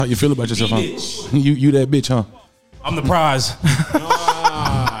How you feel about yourself, huh? You that bitch, huh? I'm the prize.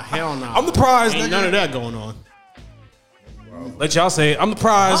 Hell no. I'm the prize. Ain't none of that going on. Let y'all say it. I'm the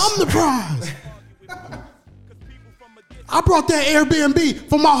prize. I'm the prize. I brought that Airbnb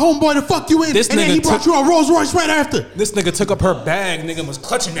for my homeboy to fuck you in, This and then nigga he brought you a Rolls Royce right after. This nigga took up her bag. Nigga was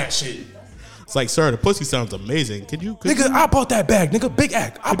clutching that shit. It's like, sir, the pussy sounds amazing. Could Nigga, I bought that bag. Nigga, big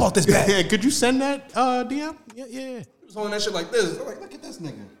act. I bought this bag. Could you send that DM? Yeah. He was holding that shit like this. I'm like, look at this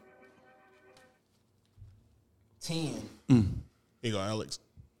nigga. 10. Here you go, Alex.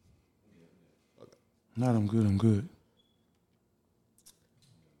 Not, I'm good.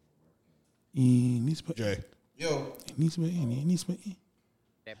 Jay. Yo.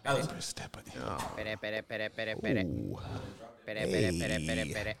 Step it.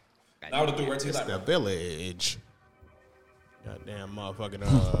 I would have threw right to It's you. the village. Goddamn motherfucking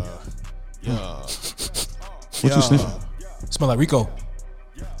yeah. What you sniffing? Smell like Rico.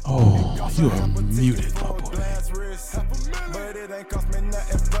 Oh, you are muted, my boy. But it ain't cost me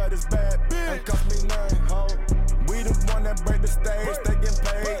nothing for this bad bitch. Ain't cost me nothing, ho. We the one that break the stage, they get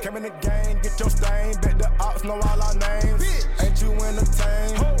paid. Come in the game, get your stain. Bet the ops know all our names. Ain't you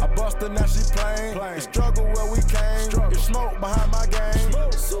entertained? I busted, now she plain. The struggle where we came. Get smoke behind my game.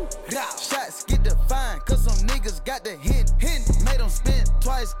 Shots get defined, cause some niggas got the hint. Made them spin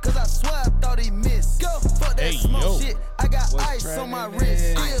twice, cause I swear I thought he missed. Go, fuck that smoke shit. I got ice on my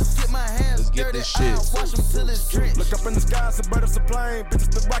wrist. Still get my hands dirty. I wash them till it's drenched. Look up in the sky, it's a bird, it's a plane.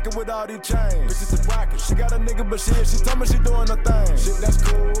 Bitches been rockin' with all these chains. Bitches been rockin'. She got a nigga, but she told me she doing her thing. Shit, that's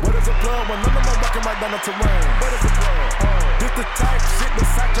cool. What is a plug when none of them rockin' right down the terrain? What is a plug? This the type shit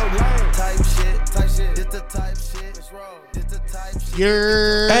that's out your lane. Type shit. This the type shit. This the type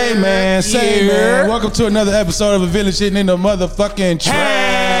shit. Hey man, welcome to another episode of A Village Hitting in the motherfucking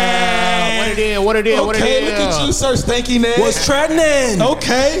trap. What it is? Okay, look at you, Sir Stanky Man. What's trending?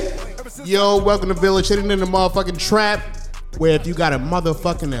 Okay. Yo, welcome to Village Hitting in the motherfucking trap. Where if you got a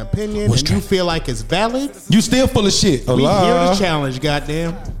motherfucking opinion and you feel like it's valid, You still full of shit. we here Allah. to challenge,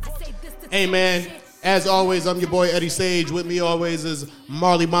 goddamn. Hey man, as always, I'm your boy Eddie Sage. With me always is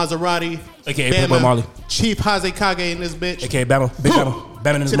Marley Maserati, AKA Bama, Playboy Marley. Chief Hazekage in this bitch. AKA Bama. Big Bama.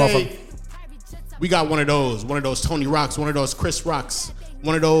 Bama in this Today, motherfucker. we got one of those Tony Rocks, one of those Chris Rocks,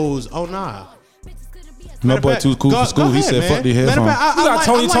 one of those. Oh nah. My boy too cool for school. He said, "Fuck the headphones." We got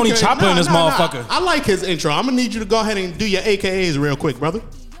Tony Chopper in this motherfucker. I like his intro. I'm gonna need you to go ahead and do your AKAs real quick, brother.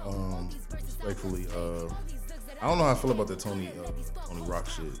 Respectfully, I don't know how I feel about the Tony Rock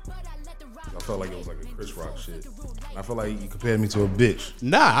shit. I felt like it was like a Chris Rock shit. I feel like you compared me to a bitch.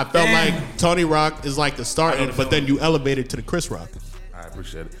 Nah, I felt like Tony Rock is like the start, but then you elevated to the Chris Rock. I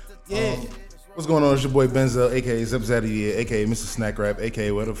appreciate it. Yeah. What's going on? It's your boy Benzel, aka Zip Zaddy, aka Mr. Snack Rap,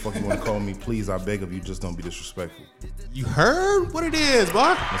 aka whatever the fuck you want to call me. Please, I beg of you, just don't be disrespectful. You heard what it is, boy?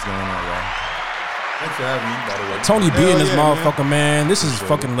 What's going on, y'all? Thanks for having me, by the way. Tony B in this yeah, motherfucker, man. This is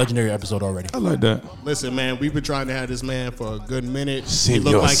fucking legendary episode already. I like that. Listen, man, we've been trying to have this man for a good minute.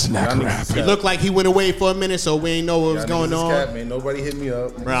 Senior snack Y'all niggas rap. is He cap. looked like he went away for a minute, so we ain't know what was Y'all going niggas is on. cap, man. Nobody hit me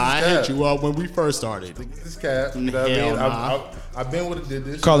up. Bro, I hit you up when we first started. This cap. You know what I Hell mean? nah. I've been with it, did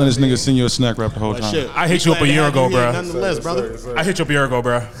this. Calling this nigga senior snack rap the whole But time. shit, I hit you up a glad to year have ago, you here bro. Nonetheless, brother. I hit you up a year ago,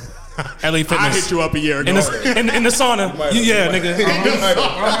 bro. LA Fitness. I hit you up a year ago. in the sauna.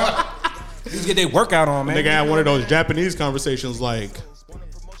 Nigga. Just get their workout on, man. Nigga had one of those Japanese conversations like,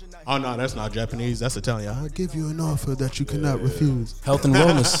 oh no, that's not Japanese, that's Italian. I'll give you an offer that you cannot refuse. Health and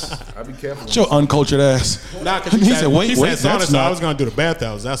wellness. I be careful. Your uncultured ass. Nah, cause He said, wait, she said that's sauna, so not- I was gonna do the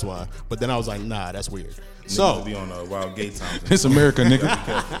bathhouse, that's why. But then I was like, nah, that's weird. So So, be on Wild Gate Times. It's America,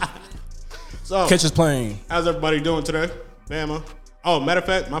 nigga. so Catch his plane. how's everybody doing today? Bama. Oh, matter of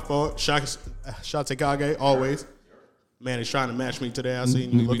fact, my fault. Shatekage, always. Man, he's trying to match me today. I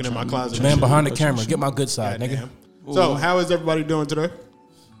seen you looking in my closet. Man behind the camera. Get my good side, nigga. Goddamn. So, how is everybody doing today?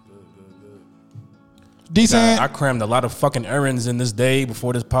 Decent. I crammed a lot of fucking errands in this day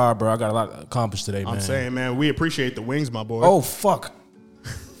before this pod, bro. I got a lot accomplished today, man. I'm saying, man, we appreciate the wings, my boy. Oh, fuck.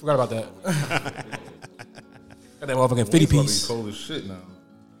 Forgot about that. Got that motherfucking 50 piece. Cold as shit now.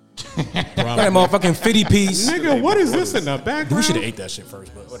 Got that motherfucking 50 piece. Nigga, what is this in the background? We should have ate that shit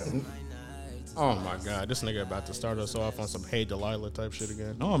first, but whatever. Oh my god, this nigga about to start us off on some Hey Delilah type shit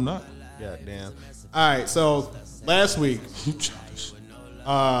again. No, I'm not. God damn. Alright, so last week,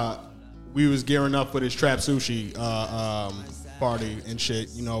 we was gearing up for this trap sushi party and shit,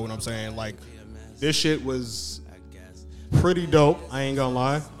 you know what I'm saying? Like, this shit was pretty dope, I ain't gonna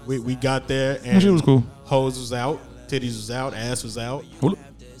lie. We got there and That shit was cool. Hose was out, titties was out, ass was out. Hold up.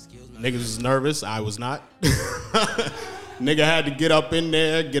 Niggas was nervous, I was not. Nigga had to get up in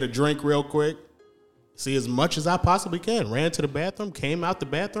there, get a drink real quick, see as much as I possibly can. Ran to the bathroom, came out the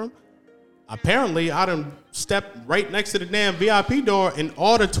bathroom. Apparently, I done stepped right next to the damn VIP door, and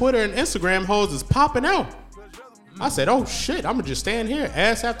all the Twitter and Instagram hoes is popping out. I said, oh shit, I'm gonna just stand here,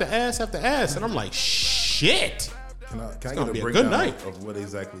 ass after ass after ass. And I'm like, shit. Can I get gonna a be a breakdown good night. of what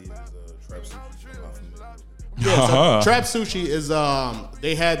exactly is Trap Sushi? I'm not familiar. Yeah, so Trap Sushi is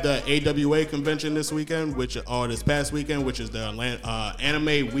they had the AWA convention this weekend, this past weekend, which is the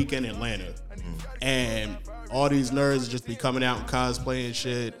anime weekend in Atlanta. And all these nerds just be coming out and cosplaying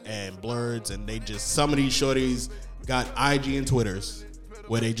shit and blurs, and some of these shorties got IG and Twitters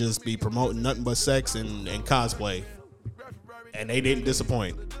where they just be promoting nothing but sex and cosplay. And they didn't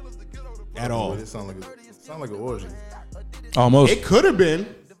disappoint at all. It sound like an orgy. Almost. It could have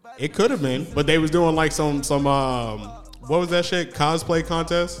been, but they was doing like some what was that shit? Cosplay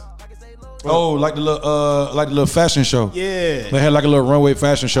contest? Oh, like the little fashion show. Yeah. They had like a little runway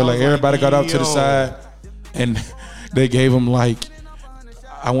fashion show. Like was everybody like, got up to the yo. side, and they gave them like,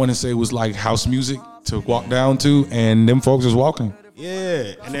 I want to say it was like house music to walk down to, and them folks was walking.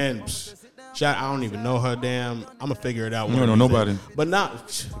 Yeah, and then I don't even know her damn. I'm gonna figure it out. You don't know nobody. But not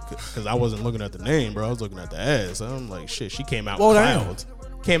because I wasn't looking at the name, bro. I was looking at the ass. I'm like, shit. She came out Whoa, in damn. clouds.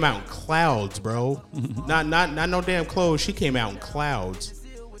 Came out in clouds, bro. not no damn clothes. She came out in clouds.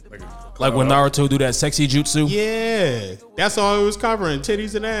 Like when Naruto do that sexy jutsu. Yeah, that's all it was covering,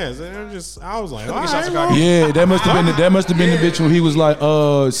 titties and ass. And I was like, all right, bro. Yeah, that must have been the bitch when he was like,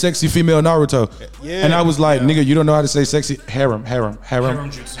 sexy female Naruto. Yeah. And I was like, nigga, you don't know how to say sexy. Harem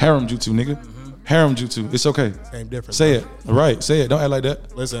jutsu, nigga. Harem jutsu. It's okay. Same difference. Say it. Right. Say it. Don't act like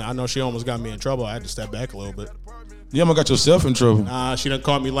that. Listen, I know she almost got me in trouble. I had to step back a little bit. You almost got yourself in trouble. She done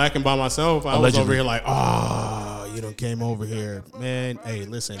caught me lacking by myself. I was over here like, you done came over here. Man, hey,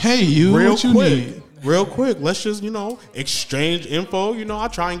 listen. Hey, you, what you need? Real quick, let's just, exchange info. I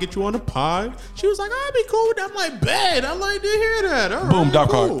try and get you on the pod. She was like, I'll be cool with that. I'm like, bet. I like to hear that. All Boom, right, dot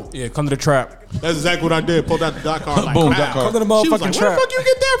cool. card. Yeah, come to the trap. That's exactly what I did. Pulled out the dot card. Like, Boom, wow. dot card. Come to the She was motherfucking like, trap. where the fuck you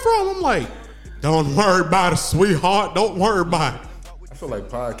get that from? I'm like, don't worry about it, sweetheart. Don't worry about it. I feel like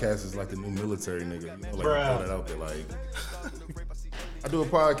podcast is like the new military, nigga. Like throw that out there. Like, I do a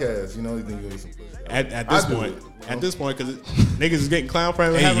podcast. You think you need some pussy. At this point, because niggas is getting clown for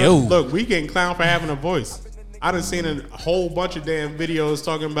having. yo. Look, we getting clown for having a voice. I done seen a whole bunch of damn videos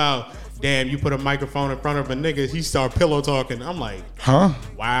talking about, damn, you put a microphone in front of a nigga, he start pillow talking. I'm like, Huh?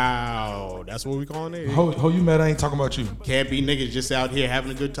 wow, that's what we calling it. How you mad I ain't talking about you? Can't be niggas just out here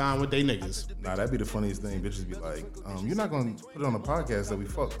having a good time with they niggas. Nah, that'd be the funniest thing. Bitches be like, you're not gonna put it on a podcast that we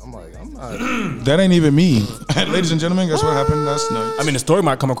fuck. I'm like, I'm not. That ain't even me. Ladies and gentlemen, guess what happened last night? I mean, the story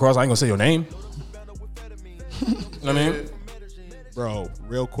might come across. I ain't gonna say your name. You know what I mean? Bro,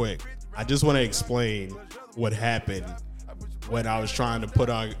 real quick, I just want to explain what happened when I was trying to put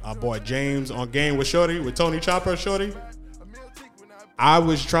our boy James on Game with Shorty, with Tony Chopper Shorty. I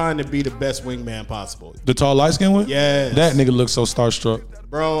was trying to be the best wingman possible. The tall light skin one? Yes. That nigga looks so starstruck.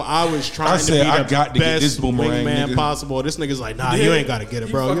 Bro, I was trying I to said, be I the got to get best this boomerang, wingman nigga. possible. This nigga's like, nah, you ain't got to get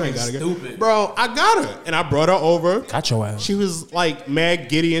it, bro. You ain't got to get it. stupid. Bro, I got her. And I brought her over. Got your ass. She was like mad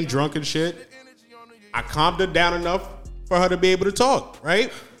giddy and drunk and shit. I calmed her down enough for her to be able to talk,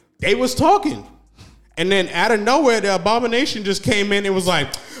 right? They was talking. And then out of nowhere, the Abomination just came in and was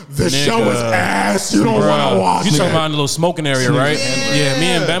like, the show is ass. You don't want to watch You it. talking about in the little smoking area, right? Yeah. Yeah, me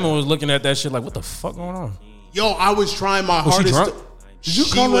and Bama was looking at that shit like, what the fuck going on? Yo, I was trying my Was she hardest. drunk? Did you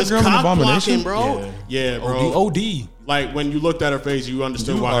She call that was girl an cock abomination? blocking, bro. Yeah, bro. OD. Like when you looked at her face, you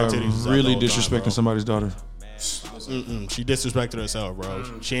understood You why her are titties was out really the whole time, disrespecting somebody's daughter. She disrespected herself,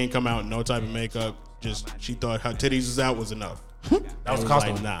 bro. She ain't come out in no type of makeup. Just she thought her titties was out was enough. That was Like,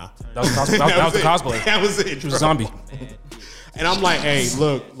 cosplay. nah. That was cosplay. That was the it. cosplay. That was it. She was a bro. zombie. And I'm like, hey,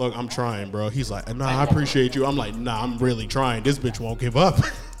 look, I'm trying, bro. He's like, nah, I appreciate you. I'm like, nah, I'm really trying. This bitch won't give up.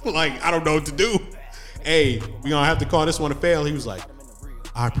 Like, I don't know what to do. Hey, we gonna have to call this one a fail. He was like,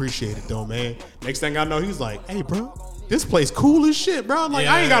 I appreciate it though, man. Next thing I know, he's like, hey, bro, this place cool as shit, bro. I'm like,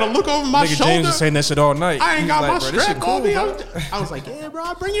 I ain't gotta look over my Nigga shoulder. James was saying that shit all night. I ain't He got was my like, bro, this shit strap on me. bro. I was like, yeah, bro,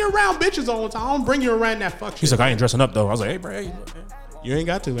 I bring you around bitches all the time. I don't bring you around that fuck shit. He's like, I ain't dressing up though. I was like, hey, bro, hey, You ain't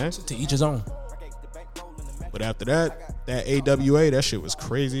got to, man. to each his own. But after that AWA, that shit was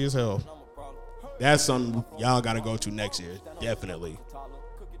crazy as hell. That's something y'all gotta go to next year. Definitely.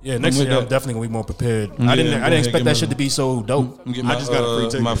 Yeah, next with year I'm that. definitely gonna be more prepared. Yeah, I go didn't ahead, expect give that me shit to be so dope. Get I just got a free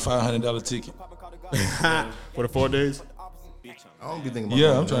ticket. my $500 ticket. For the 4 days. I don't be thinking about Yeah,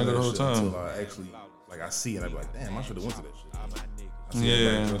 doing I'm trying to none go of the whole that shit time. until I actually I see it. I be like, damn, I should have went to that shit. I see Yeah.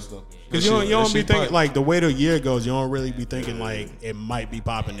 everybody dressed up. Because you don't be thinking, like, the way the year goes, you don't really be thinking, like, it might be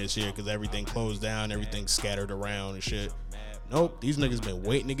popping this year because everything closed down, everything's scattered around and shit. Nope, these niggas been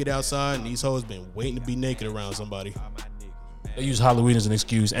waiting to get outside, and these hoes been waiting to be naked around somebody. They use Halloween as an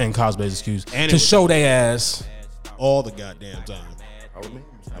excuse and Cosplay as an excuse And to it was- show their ass. All the goddamn time.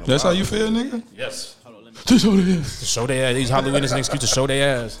 That's how you feel, nigga? Yes. To show this. To show their ass. They use Halloween as an excuse to show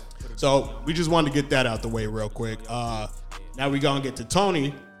their ass. So we just wanted to get that out the way real quick. Now we gonna get to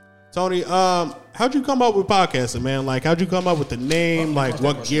Tony. Tony, how'd you come up with podcasting, man? Like, how'd you come up with the name? Like,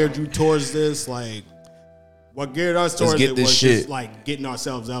 what geared you towards this? Like, what geared us towards get it this was shit. just like getting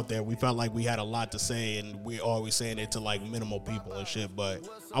ourselves out there. We felt like we had a lot to say, and we always saying it to like minimal people and shit. But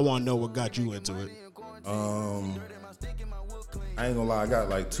I want to know what got you into it. I ain't gonna lie, I got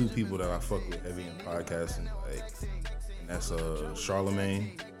like 2 people that I fuck with heavy in podcasting, like, and that's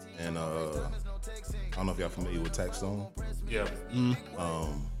Charlemagne and I don't know if y'all familiar with Taxstone. Yeah.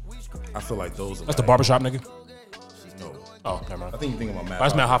 I feel like those are That's the like, barbershop nigga? No, Oh, never mind. I think you thinking about Matt.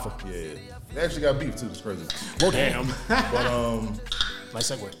 That's Matt Hoffa. Yeah, they actually got beef too. It's crazy. Whoa, damn. But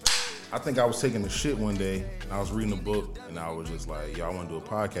Nice segue. I think I was taking the shit one day and I was reading a book and I was just like, yo, I want to do a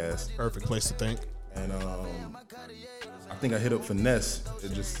podcast. Perfect place to think. And I think I hit up Finesse. I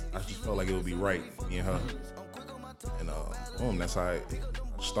just felt like it would be right, me and her. And boom, that's how I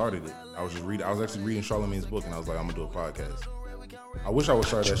started it. I was actually reading Charlemagne's book, and I was like, I'm gonna do a podcast. I wish I would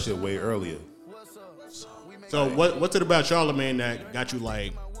start that shit way earlier. So what's it about Charlemagne that got you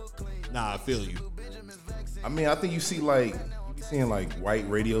like, nah, I feel you? I mean, I think you see like seeing like white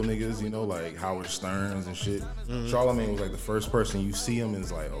radio niggas, you know, like Howard Sterns and shit. Charlemagne was like the first person you see him and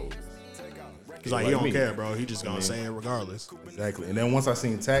it's like, oh. He's like, he don't me. care, bro. He just gonna say it regardless. Exactly. And then once I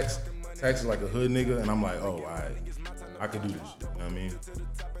seen Tax is like a hood nigga, and I'm like, oh, I could do this shit. You know what I mean?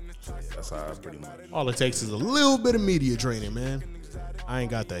 So, yeah, that's how I pretty much. All it takes is a little bit of media training, man. I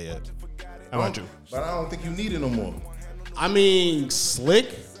ain't got that yet. How about you? But I don't think you need it no more. I mean,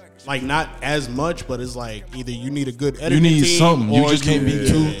 slick, like not as much, but it's like either you need a good You editing need team something. You or just can't be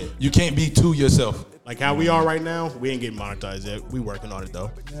too. You can't be too yourself. Like how we are right now, we ain't getting monetized yet. We working on it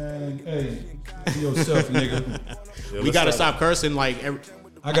though. Hey, be yourself, nigga. Yeah, We gotta stop cursing like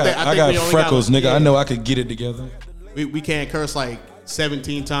I think got we only freckles, got, nigga. I know I could get it together. We can't curse like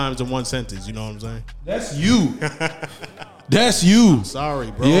 17 times in one sentence. You know what I'm saying? That's you. That's you.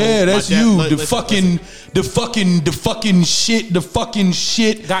 Sorry, bro. Yeah, that's My dad- you. listen, The fucking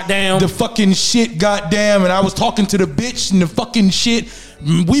shit. Goddamn. The fucking shit. Goddamn. And I was talking to the bitch and the fucking shit.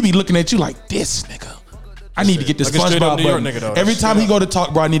 We be looking at you like this, nigga. I need to get the Like a straight up SpongeBob New York button. nigga, though. Every time he go to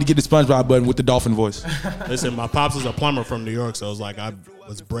talk, bro, I need to get the SpongeBob button with the dolphin voice. Listen, my pops was a plumber from New York, so it was like I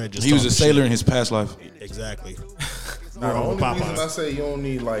was bred just. He was a talking sailor shit. in his past life. Exactly. Nah, the only Popeyes. reason I say you don't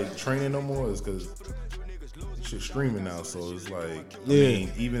need like training no more is because shit streaming now. So it's like, I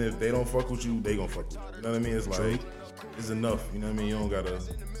mean, even if they don't fuck with you, they gonna fuck with you. You know what I mean? It's like, it's enough. You know what I mean? You don't gotta.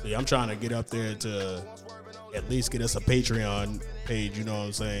 See, I'm trying to get up there to at least get us a Patreon page. You know what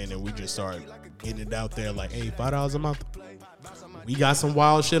I'm saying? And we just start getting it out there. Like, hey, $5 a month. We got some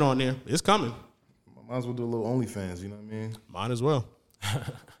wild shit on there. It's coming. Might as well do a little OnlyFans. You know what I mean? Might as well.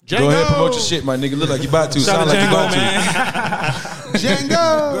 Go ahead, promote your shit, my nigga. Look like you about to. Shout Sound out like you Django, about to. man.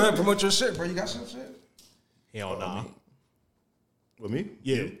 Django. Go ahead, promote your shit, bro. You got some shit? Hell nah. With me?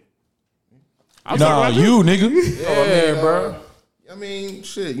 Yeah. Nah, you, nigga. Yeah, bro. I mean,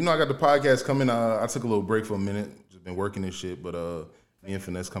 shit. You know, I got the podcast coming. I took a little break for a minute. Just been working this shit, but me and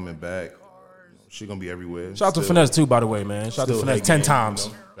Finesse coming back. You know, she gonna be everywhere. Shout out to Finesse too, by the way, man. Shout out to Still Finesse hanging 10 in, times.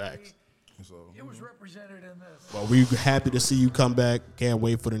 you know? Facts. So, Well, we happy to see you come back. Can't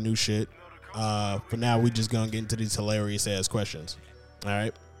wait for the new shit. For now, we just gonna get into these hilarious ass questions. All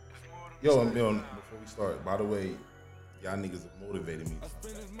right. yo, before we start, by the way, y'all niggas have motivated me.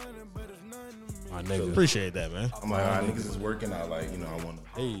 My nigga. Appreciate that, man. I'm like, niggas is working out. Like, you know, I want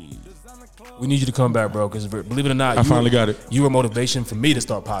to. Hey. We need you to come back, bro, because believe it or not, I finally got it. You were motivation for me to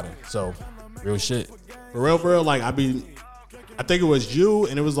start potting. So, real shit. For real, like I think it was you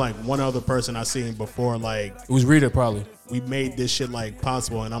and it was like one other person I seen before. Like It was Rita, probably. we made this shit like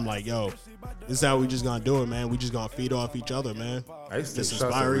possible, and I'm like, yo, this is how we just gonna do it, man. We just gonna feed off each other, man. I used to Just take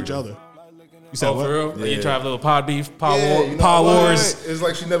shots inspire at each Rita. other. You said Oh, what? for real? Yeah. You try to have a little pod beef, pod You know, pod wait. wars. It's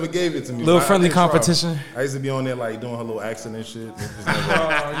like she never gave it to me. Little I friendly did try. competition. I used to be on there like doing her little accent and shit. It just never,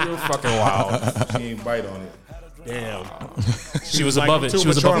 Oh, you're fucking wild. she ain't bite on it. Damn. She was Like, above it. too She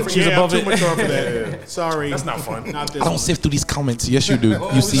was mature above for- it. She was yeah, above I'm too it. mature for that. Sorry. That's not fun. Not this I don't one. sift through these comments. Yes, you do.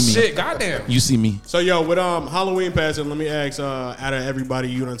 You see me. Shit, goddamn. You see me. So yo, with Halloween passing, let me ask, out of everybody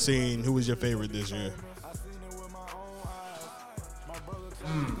you done seen, who was your favorite this year?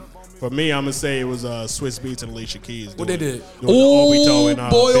 For me, I'm gonna say it was Swiss Beats and Alicia Keys. What they did? doing the Obito and,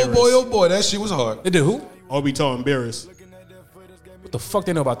 Oh boy, that shit was hard. They did who? Obito and Beerus. What the fuck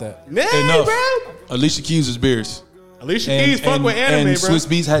they know about that? Hey, Enough. Alicia Keys is Beers. Alicia Keys fuck with anime, and bro. Swiss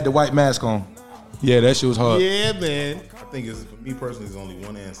Beats had the white mask on. Yeah, that shit was hard. Yeah, man. I think it's for me personally. There's only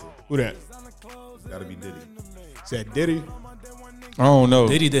one answer. Who that? It's gotta be Diddy. Said Diddy. I don't know.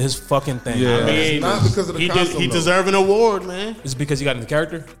 Diddy did his fucking thing. Yeah. I mean, It's not because of the costume. he though. deserve an award, man. It's because he got in the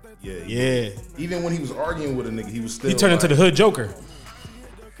character. Yeah, Yeah. Even when he was arguing with a nigga, he was still. He turned into the hood Joker.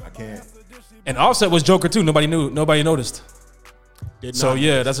 I can't. And Offset was Joker too. Nobody knew. Nobody noticed. Did So not.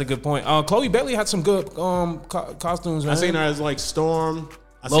 yeah, that's a good point. Chloe Bailey had some good costumes. Man. I seen her as like Storm.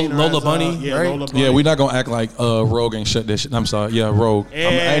 I Lola seen her as, Bunny, yeah, right? Lola Bunny. Yeah, we're not gonna act like Rogue ain't shut that shit. I'm sorry. Yeah, Rogue. I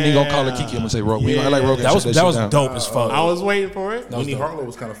ain't even gonna call her Kiki. I'm gonna say Rogue. We gonna act like Rogue. That was shut that was shit down. dope as fuck. I was waiting for it. Winnie Harlow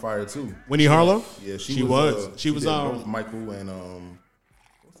was kind of fire too. Winnie Harlow. Yeah, she was. She was did both Michael and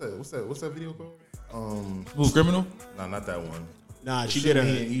what's that video called? Who's Criminal? Nah, not that one. Nah, she Shit did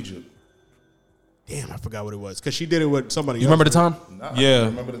in it. Egypt. Damn, I forgot what it was because she did it with somebody. You else. remember the time? Nah, Yeah. I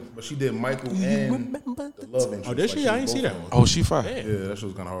remember but she did Michael and the love interest. Oh, did she? I didn't see that one. Oh, she fire. Yeah, that shit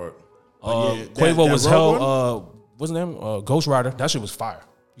was kind of hard. Yeah, Quavo that was Rogue hell. What's his name? Ghost Rider. That shit was fire.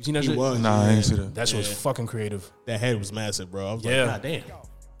 You seen that He shit? was. Nah, I ain't see that. That shit was fucking creative. That head was massive, bro. I was Yeah. like, God damn.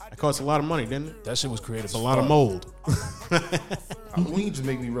 That cost a lot of money, didn't it? That shit was creative. It's a lot of mold. Halloween just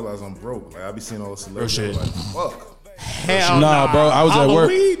make me realize I'm broke. Like I be seeing all the celebrities. shit. Like, fuck. Hell Nah, bro. I was at work.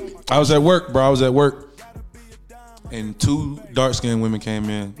 Halloween? I was at work, bro. I was at work. And two dark skinned women came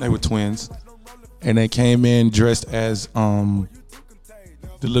in. They were twins. And they came in dressed as the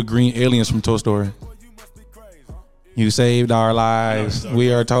little green aliens from Toy Story. You saved our lives.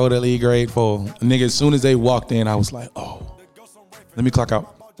 We are totally grateful. Nigga, as soon as they walked in, I was like, oh, let me clock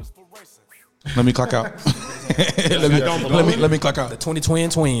out. Let me clock out. let me clock out. The 20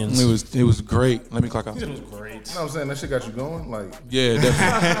 twins. It was great. Let me clock out. You know what I'm saying? That shit got you going. Like, Yeah,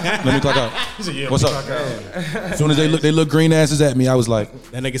 definitely. Let me clock out. Yeah, What's up? As soon as they look green asses at me, I was like,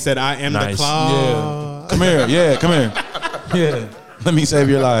 That nigga said, I am Nice. the cloud. yeah, come here, yeah, come here, yeah. Let me save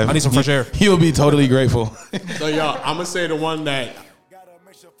your life. I need some fresh air. You'll be totally grateful. So, y'all, I'm going to say the one that,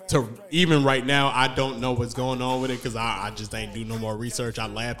 to even right now, I don't know what's going on with it because I just ain't do no more research. I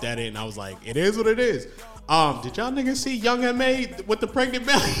laughed at it and I was like, it is what it is. Did y'all niggas see Young M.A. with the pregnant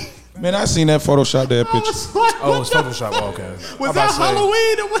belly? Man, I seen that Photoshop that I picture. was like, Oh, what it's the- Photoshop. Oh, okay. Was that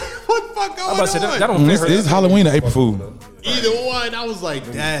Halloween? What the fuck going I'm about to say on? that don't fit It's, her. it's Halloween or April Fool. Either one, I was like,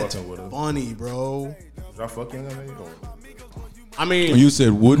 that's fucking with her. funny, bro. did I fuck Young M.A.? I mean, You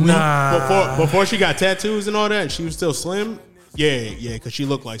said wouldn't before she got tattoos and all that, and she was still slim. Yeah, because she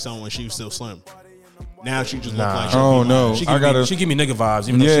looked like someone when she was still slim. Now she just look like she Oh no, She I gotta. give me nigga vibes.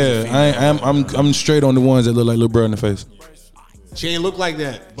 Even though she's a Yeah, female. I'm straight on the ones that look like little bro in the face. She ain't look like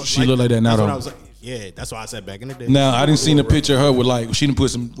that. But She look like that now, that's what though. I was like, yeah, that's why I said back in the day. Now I didn't seen a picture of her with like she didn't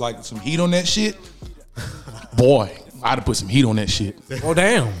put some heat on that shit. Boy, I'd have put some heat on that shit. Oh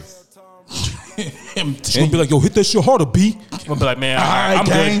damn. I'm She gonna be like, yo, hit that shit harder, B. I'm gonna be like, man, Alright, I'm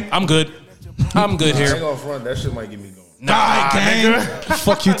gang. good. I'm good. I'm good I ain't here. gonna front. That shit might get me going. Nah, gang.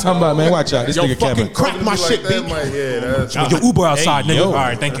 Fuck you talking about, man. Watch out. This nigga fucking Kevin. crack my Like shit, that B. might, yeah, that's Yo, Uber outside, nigga. yo. All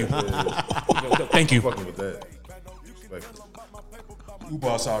right, thank you. Thank you. fucking with that. Respect. Uber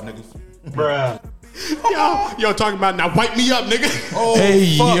outside, nigga. Yo, talking about now wipe me up, nigga. Hey,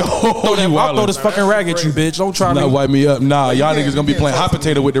 yo. I'll throw You this wildin'. fucking rag at you, bitch. Don't try Not me. wipe me up. Nah, y'all can't- niggas gonna be you playing can't hot talk to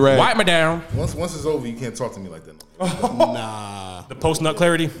potato with the rag. Wipe me down. Once it's over, you can't talk to me like that. No. Nah. The post nut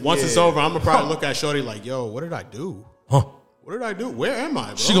clarity. Once it's over, I'm gonna probably look at Shorty like, yo, what did I do? Huh. What did I do? Where am I,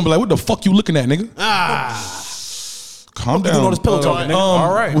 bro? She gonna be like, what the fuck you looking at, nigga? Calm down. doing all this pillow talking, nigga?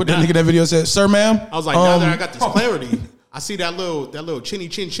 All right. What that nigga that video said, sir, ma'am? I was like, now that I got this clarity, I see that little chinny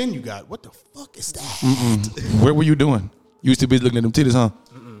chin you got. What the fuck is that? Where were you doing? You used to be looking at them titties, huh?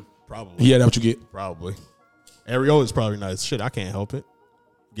 Probably. Yeah, that's what you get. Probably. Areola's probably nice. Shit, I can't help it.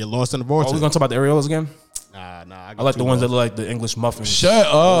 Get lost in the vortex. Oh, we gonna talk about the areolas again? Nah. I like the ones that look like the English muffins. Shut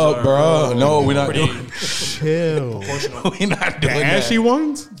up, bro. No, we're not pretty- doing. chill. We're not doing The ashy that.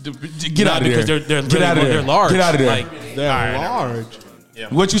 ones? Get out of there. because they're Get out of there. they're large. Get out of there. Like, They're large.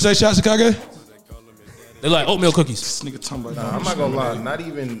 What you say, Shot Chicago? they're like oatmeal cookies. This nigga talking about. Nah, I'm not gonna lie. Not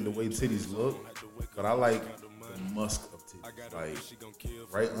even the way titties look, but I like the musk of titties. Like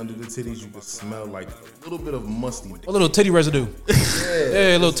right under the titties, you can smell like a little bit of musty. A little titty residue. Yeah,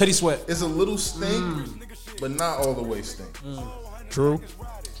 Yeah, a little titty sweat. it's a little stink, but not all the way stink. True.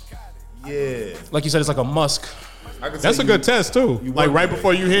 Yeah, Like you said, it's like a musk. I can That's tell a good test too. Like work right with it.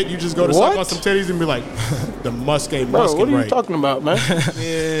 before you hit, you just go to suck on some titties and be like, the musk ain't musking right. about, man?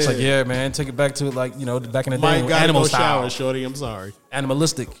 It's like, yeah, man, take it back to like, you know, back in the day, Mike got animal no style, shower, shorty. I'm sorry.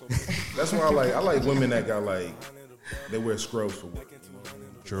 animalistic. That's why I like women that got like they wear scrubs for work. You know what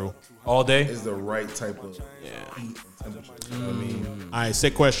I mean? All day. It's the right type of heat and temperature. You know what I mean? All right,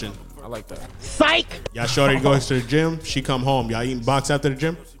 sick question. I like that. Y'all shorty goes to the gym. She come home. Y'all eating box after the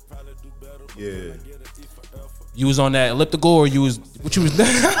gym? Yeah. You was on that elliptical, or what you was what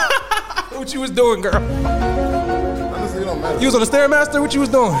you was doing, girl? Honestly, it don't matter. You was on the Stairmaster. What you was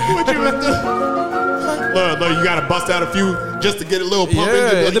doing? What you was doing? Look, you gotta bust out a few just to get a little pump.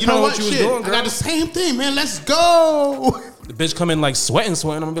 Yeah, in. it depends You know on what? what you was Shit, doing, I girl. got the same thing, man. Let's go. The bitch come in like sweating.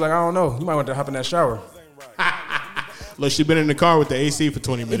 I'm gonna be like, I don't know. You might want to hop in that shower. Look, she been in the car with the AC for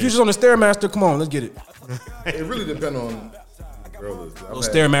 20 If you're minutes. just on the Stairmaster, come on, let's get it. It really depends on the girl. Little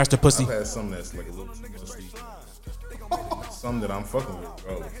Stairmaster pussy. I've had some that's like a little too musty. Some that I'm fucking with,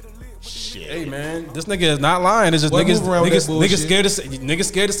 bro. Hey man, this nigga is not lying. It's just What, niggas, move around with that niggas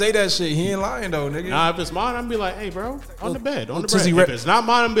scared to say that shit. He ain't lying though, nigga. Nah, if it's mine, I'm be like, hey, bro, on the bed, on the Tizzy bed. If Re- it's not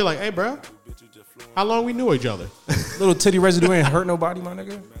mine, I'm be like, hey, bro, how long we knew each other? Little titty residue ain't hurt nobody, my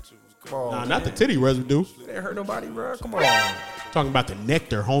nigga. Nah, not the titty residue. It ain't hurt nobody, bro. Come on. Talking about the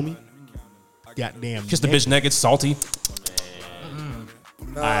nectar, homie. Goddamn. Kiss the bitch naked, salty.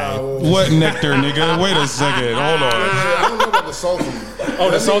 What nectar, nigga? Wait a second. Hold on. I don't know about the salty. Oh,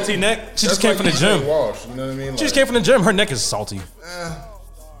 the salty neck. She just came from the gym. Wash, you know what I mean? She just came from the gym. Her neck is salty.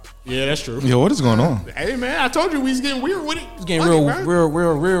 Yeah, that's true. Yo, what is going on? Hey, man, I told you we was getting weird with it. It's getting Fuck real, it, bro.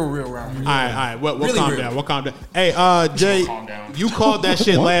 real around here. All right. We'll Really calm weird. down. We'll calm down. Hey, Jay, you called that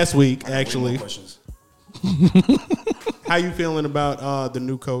shit last week, actually. How you feeling about the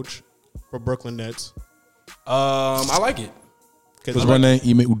new coach for Brooklyn Nets? I like it. What's my name?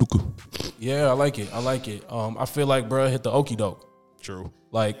 Ime Udoka. Yeah, I like it. I feel like bruh hit the okie doke. True.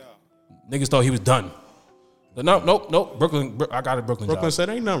 Like niggas thought he was done. But nope. Brooklyn, I got a Brooklyn job. said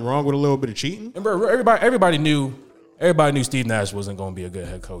ain't nothing wrong with a little bit of cheating. And bro, everybody knew Steve Nash wasn't gonna be a good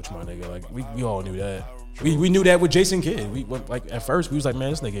head coach, my nigga. Like we all knew that. We knew that with Jason Kidd. We went, like at first we was like,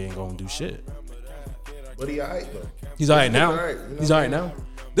 man, this nigga ain't gonna do shit. But he alright though. He's all right now. all right, you know He's all right now.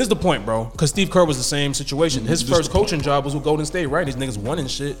 This is the point, bro. Because Steve Kerr was the same situation. His first coaching job was with Golden State, right? These niggas won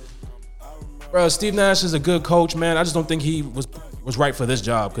and shit. Bro, Steve Nash is a good coach, man. I just don't think he was right for this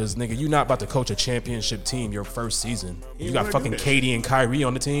job. Because, nigga, you not about to coach a championship team your first season. You got fucking KD and Kyrie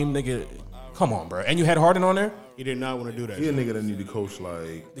on the team, nigga. Come on, bro. And you had Harden on there? He did not want to do that. He a nigga that need to coach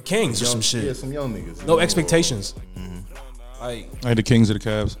like The Kings or some young, shit. yeah, some young niggas. No expectations. Like, Like the Kings of the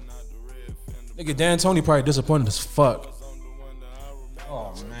Cavs. nigga, Dan Tony probably disappointed as fuck.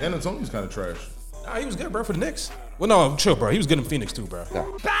 Dan Antonio's kind of trash. Nah, he was good, bro, for the Knicks. Well, no, chill, bro. He was good in Phoenix too, bro.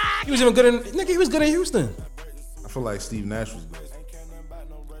 He was even good in nigga. He was good in Houston. I feel like Steve Nash was good.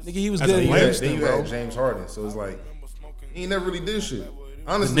 Nigga, he was That's good a in player. Then Houston, you bro. had James Harden, so it's like he ain't never really did shit.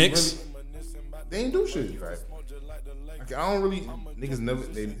 Honestly, The Knicks? really, they ain't do shit. Right? Like, I don't really niggas never.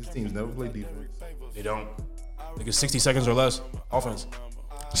 His teams never play defense. They don't. Nigga, 60 seconds or less offense.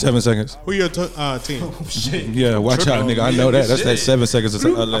 7 seconds. Who your team? Yeah, watch out, nigga. I know that. That's that 7 seconds or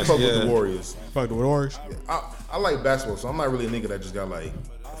I less. fuck with Yeah. the Warriors. Fuck the Warriors. I like basketball, so I'm not really a nigga that just got like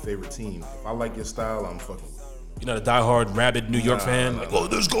a favorite team. If I like your style, I'm fucking. You're not a diehard, rabid New York fan. Like, oh,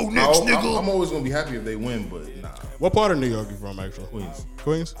 let's go I'm always gonna be happy if they win, but nah. What part of New York you from, actually? Queens.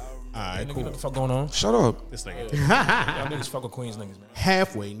 Queens? All right, nigga, cool. what the fuck going on? Shut up. This nigga. Y'all niggas fuck with Queens niggas, man.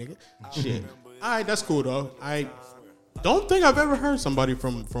 Halfway, nigga. Shit. All right, that's cool, though. I don't think I've ever heard somebody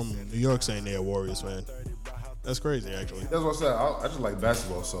from New York saying they're a Warriors fan. That's crazy, actually. That's what I said. I just like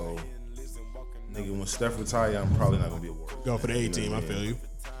basketball, so nigga, when Steph retire, I'm probably not gonna be a Warrior. Go for the A team. I feel you.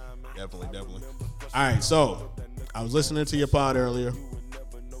 Definitely. All right, so I was listening to your pod earlier.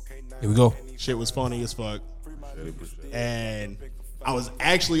 Here we go. Shit was funny as fuck. And I was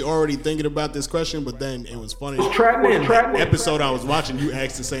actually already thinking about this question, but then it was funny. The episode I was watching, you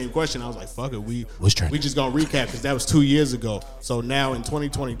asked the same question. I was like, fuck it. We just gonna recap because that was 2 years ago. So now in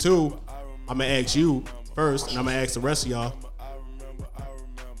 2022, I'm gonna ask you first, and I'm gonna ask the rest of y'all.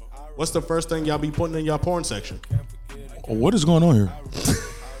 What's the first thing y'all be putting in y'all porn section? What is going on here?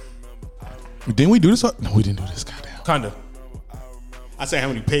 Didn't we do this? No, we didn't do this. Goddamn. Kinda. I say how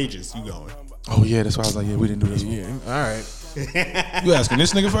many pages you going? Oh yeah, that's why I was like, yeah, we didn't do this. Yeah. All right. You asking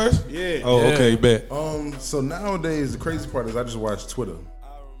this nigga first? Yeah. Oh, okay, bet. So nowadays, the crazy part is I just watch Twitter.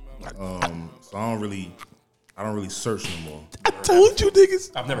 So I don't really search no more. I told you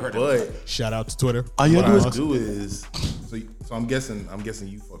niggas. I've never heard of it. But Shout out to Twitter. All you what gotta I do is, do is, so I'm guessing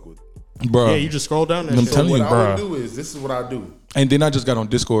you fuck with. bro. Yeah, you just scroll down that I'm shit. telling What you, I bro. would do is, this is what I do. And then I just got on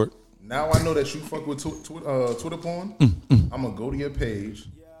Discord. Now I know that you fuck with Twitter porn. I'm gonna go to your page.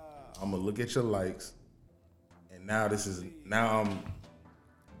 I'm gonna look at your likes, and now I'm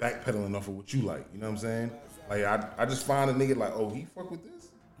backpedaling off of what you like. You know what I'm saying? Like I just find a nigga like, oh, he fuck with this.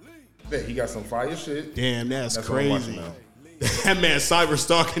 Bet he got some fire shit. Damn, that's That's what I'm crazy. watching now. That man cyber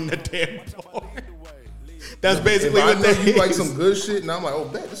stalking the damn porn. That's basically if I what know they you like some good shit, and I'm like, oh,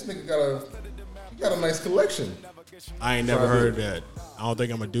 bet this nigga got a nice collection. I ain't never heard that. I don't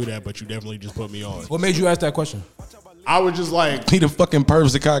think I'm gonna do that, but you definitely just put me on. What made you ask that question? I was just like, He the fucking Perv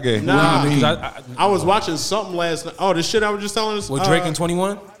Zakage. nah. What do you mean? I was watching something last night. Oh, the shit I was just telling us. With Drake and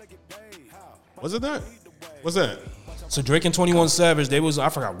 21? Was it that? What's that? So Drake and 21 Savage, they was, I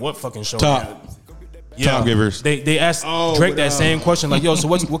forgot what fucking show. Top. they had. Top givers. They asked Oh, Drake but, that same question, like, yo, so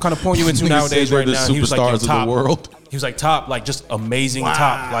what kind of porn you into Niggas nowadays say right they're the now? He was like, yo, superstars of the top. world. He was like, top, like just amazing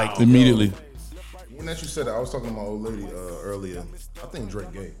top. Like, Immediately. When that you said that, I was talking to my old lady earlier. I think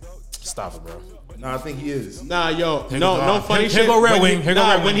Drake gay. stop it, bro. Nah, I think he is. Nah, yo, Here no go- funny here shit. go Red When Wing. he- Here go nah,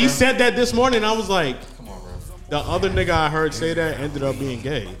 Red when Wing, he bro. said that this morning, I was like, the other nigga I heard say that ended up being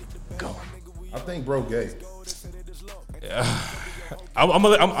gay. I think bro gay. I'm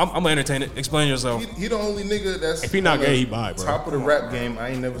gonna entertain it. Explain yourself. He the only nigga that's If he not on the gay, he bi, bro. Top of the rap game. I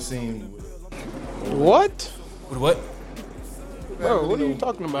ain't never seen. What? With what? Bro, what are you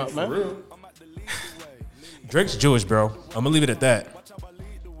talking about, For man? real. Drake's Jewish, bro. I'm gonna leave it at that.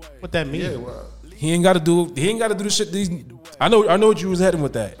 What that mean? Yeah, well, He ain't gotta do the shit. I know what you was heading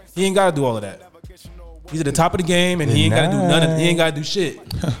with that. He ain't gotta do all of that. He's at the top of the game, and he ain't gotta do none of. He ain't gotta do shit.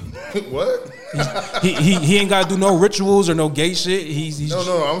 what? He ain't gotta do no rituals or no gay shit. He's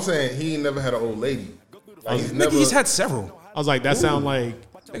No. I'm saying he ain't never had an old lady. Like, he's had several. I was like, that sound like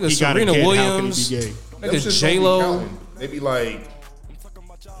Nigga, he got a Serena kid, Williams. How can he be gay? them Nigga, shits don't be J-Lo. counting. They be like,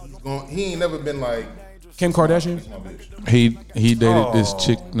 he ain't never been like, Kim Kardashian. my bitch. He dated this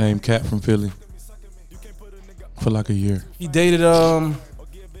chick named Kat from Philly for like a year. He dated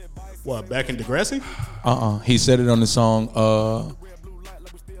What, back in Degrassi? He said it on the song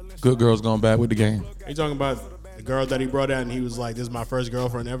Good Girls Gone Bad with the Game. Are you talking about the girl that he brought out and he was like, this is my first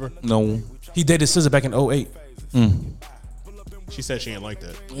girlfriend ever? No. he dated SZA back in 08. She said she ain't like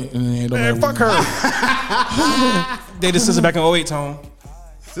that. Man, Fuck her. Dated SZA back in 08, Tone.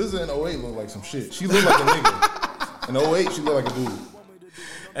 SZA in 08 looked like some shit. She looked like a nigga. In 08, she looked like a dude.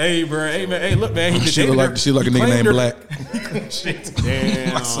 Hey, bro. Hey, man. Hey, look, man. He She dated look her. like a He nigga claimed named her. Black.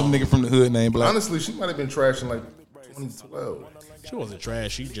 Damn. Like some nigga from the hood named Black. Honestly, she might have been trash in like 2012. She wasn't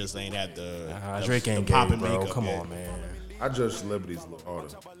trash. She just ain't had the, Drake ain't the gay, popping bro. makeup Come yet. on, man. I judge celebrities a little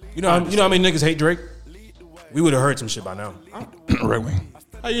harder. You know how many niggas hate Drake? We would have heard some shit by now. Red Wing.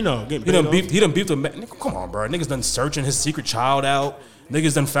 How you know? Getting He done paid beefed. He done beefed with. Nigga, come on, bro. Niggas done searching his secret child out.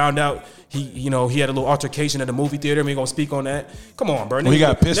 Niggas done found out he had a little altercation at the movie theater. We ain't gonna speak on that. Come on, bro. When he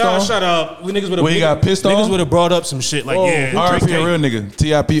got pissed Nah, on? shut up. We niggas would have. When he got pissed Niggas on? would have brought up some shit like, yeah. R.I.P. Drake a real nigga.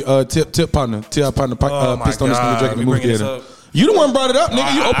 T.I.P. Tip partner. T.I. partner Oh my pissed on this nigga God, Drake in the we movie bringing this theater. up. You the one brought it up,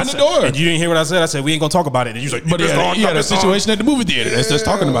 nigga. You opened the door. And you didn't hear what I said. I said we ain't gonna talk about it. And you was like, But he had a situation at the movie theater. That's just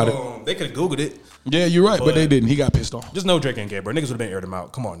talking about it. They could have googled it. Yeah, you're right, but they didn't. He got pissed off. Just know Drake ain't gay, bro. Niggas would have been aired him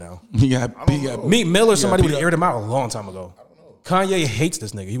out. Come on now. He got Meek Mill or somebody would have P- aired him out a long time ago. Kanye hates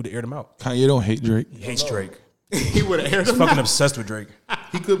this nigga. He would have aired him out. Kanye don't hate Drake. He hates Drake. He would have aired He's him fucking out. obsessed with Drake.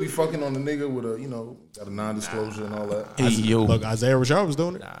 He could be fucking on the nigga with a, got a non-disclosure and all that. Hey, yo. Look, Isaiah Rashad was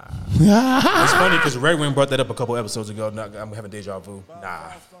doing it. It's funny because Red Wing brought that up a couple episodes ago. I'm having deja vu.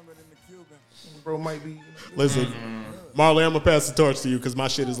 Nah. Bro might be. Listen, Marley, I'm gonna pass the torch to you because my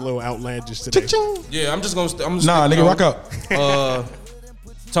shit is a little outlandish today. Yeah, I'm just gonna. Nah, nigga, rock out.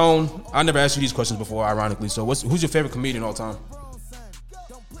 Tone, I never asked you these questions before, ironically. So, who's your favorite comedian all time?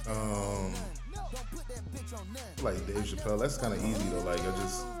 Like Dave Chappelle. That's kind of easy though. Like I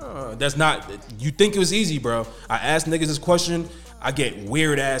just. That's not. You think it was easy, bro? I asked niggas this question. I get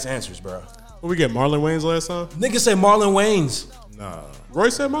weird ass answers, bro. What we get, Marlon Wayans last time? Niggas say Marlon Wayans. Nah.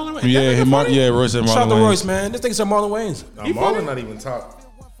 Royce said Marlon Wayans. Yeah, Royce said Shout out Marlon to Wayans. Royce, man. This nigga said Marlon Wayans. Nah, Marlon not even top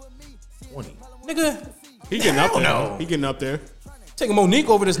 20. Nigga, He getting up there. no. He getting up there. taking Monique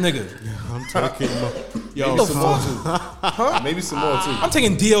over this nigga. I'm taking him. Yo, What the fuck? Maybe some more too. I'm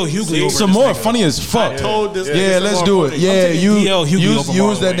taking D.L. Hughley over Some this more nigga. funny as fuck. told this Yeah, nigga let's some do more it. funny. Yeah, taking you DL Hughley use over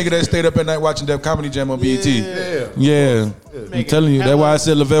Marlon that Wayans. nigga that stayed up at night watching Def Comedy Jam on BET. Yeah. Yeah. I'm telling you, that's why I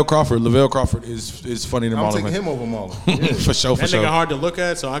said Lavelle Crawford. Lavelle Crawford is funny than I'm Marlon taking Wayans. him over Marlon. Yeah. For sure, for That nigga sure. hard to look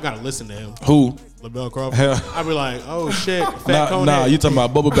at, so I gotta listen to him. Who? LaBelle Crawford. Hell. I be like, oh shit, Fat Conehead. Nah, you talking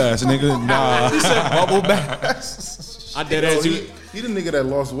about Bubba Bass, nigga? Nah. Bubble bass. I did Yo, ass. he the nigga that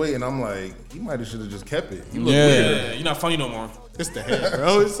lost weight, and I'm like, he might have should have just kept it. He looked Yeah. weird. Yeah, you're not funny no more. It's the head,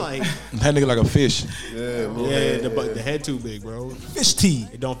 bro. It's like, That nigga like a fish. Yeah, little yeah, head, the head too big, bro. Fish tea.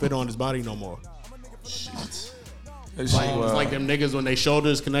 It don't fit on his body no more. That shit Like, it's wild. like them niggas when they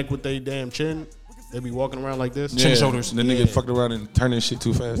shoulders connect with their damn chin. They be walking around like this. Chin shoulders. The nigga fucked around and turned his shit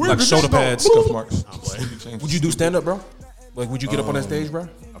too fast. Like shoulder pads. Scuff marks. Would you do stand up, bro? Like, would you get up on that stage, bro?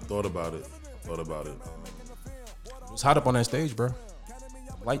 I thought about it. It was hot up on that stage, bro.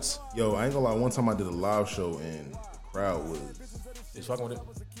 lights. Yo, I ain't gonna lie. One time I did a live show and the crowd was. They fucking with it?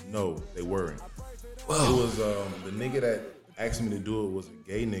 No, they weren't. Whoa. It was the nigga that asked me to do it was a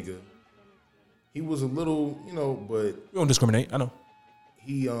gay nigga. He was a little, but we don't discriminate. I know.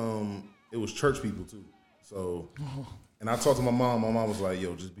 He it was church people too. So, and I talked to my mom. My mom was like,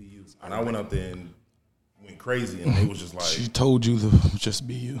 "Yo, just be you." And I went up there and went crazy, and they was just like, She told you to just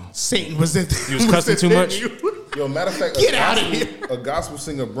be you. Satan was in. You was cussing too much. Yo, matter of fact, Get out of here. A gospel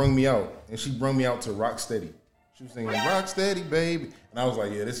singer brung me out, and she brung me out to Rock Steady. She was singing "Rock Steady, baby," and I was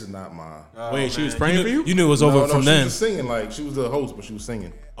like, "Yeah, this is not my." Wait, she was praying for you? You knew it was over from she then. was singing like she was the host, but she was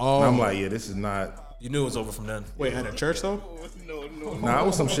singing. Oh. And I'm like, "Yeah, this is not." You knew it was over from then. Wait, at a church though? Nah, it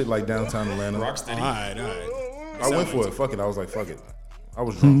was some shit like downtown Atlanta. All right. I went for it. Fuck it. I was like, fuck it. I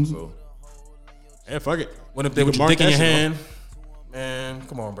was drunk, so. Yeah, fuck it. Went up there with your dick in your hand. Man,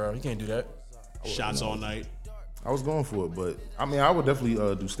 come on, bro. You can't do that. Shots all night. I was going for it, but I mean, I would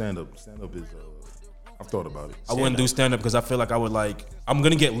definitely do stand up. Stand up is, I've thought about it. I wouldn't do stand up because I feel like I would I'm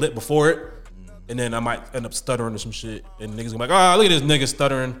gonna get lit before it, and then I might end up stuttering or some shit, and niggas gonna be like, look at this nigga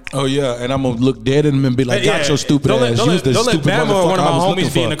stuttering. Oh yeah, and I'm gonna look dead at him and be like, "Got your stupid ass." Don't You was the let stupid Bama or motherfucker one of I my was homies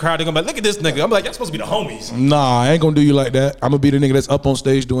looking be in for. the crowd. They're gonna be like, look at this nigga. I'm like, y'all supposed to be the homies. Nah, I ain't gonna do you like that. I'm gonna be the nigga that's up on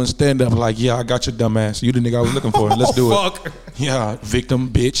stage doing stand up. Like, yeah, I got your dumb ass. You the nigga I was looking for. Let's do it. Fuck. Yeah, victim,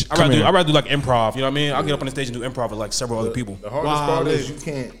 bitch. I'd rather do like improv. You know what I mean? I'll get up on the stage and do improv with like several other people. The hardest part is you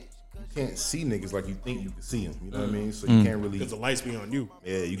can't see niggas like you think you can see them. You know what I mean? So you can't really. Because the lights be on you.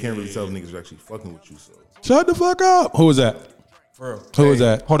 Yeah, you can't really tell if niggas are actually fucking with you. So. Shut the fuck up. Who was that? For real. Who was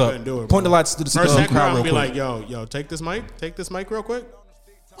that? Hold Couldn't up. do it, Point the bro. lights to the First that crowd real be quick. like, yo, take this mic real quick.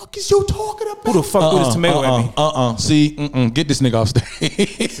 Fuck is you talking about? Who the fuck threw this tomato at me? See, get this nigga off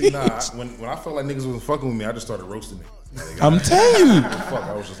stage. See, nah, when I felt like niggas wasn't fucking with me, I just started roasting niggas. I'm telling you, Fuck,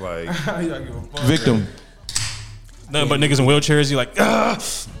 I was just like, victim. Nothing but niggas in wheelchairs. You like,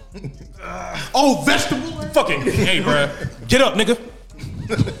 Oh, vegetable. fucking, hey, bro, get up, nigga.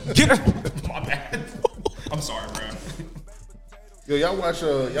 Get up. My bad. I'm sorry, bro. yo, y'all watch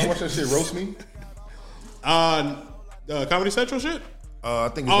that shit Roast Me? The Comedy Central shit? I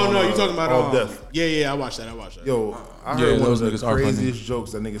think it's Oh, on, no, you talking about All Death. Yeah, I watched that. Yo, I Yeah, heard one of those the niggas are funny. craziest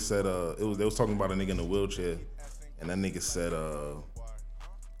jokes that nigga said. They was talking about a nigga in a wheelchair, and that nigga said, You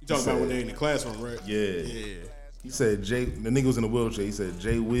talking about when they in the classroom, right? yeah. He said the nigga was in a wheelchair. He said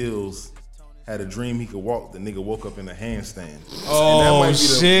Jay Wills had a dream he could walk. The nigga woke up in a handstand. Oh, and that might be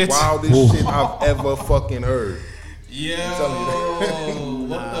shit. the wildest shit I've ever fucking heard. Yo, telling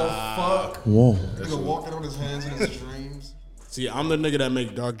what the fuck? Whoa. Nigga walking on his hands in his dreams. See, I'm the nigga that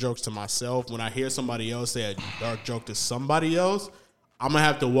make dark jokes to myself. When I hear somebody else say a dark joke to somebody else, I'm gonna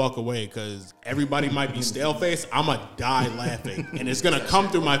have to walk away because everybody might be stale faced. I'm gonna die laughing, and it's gonna come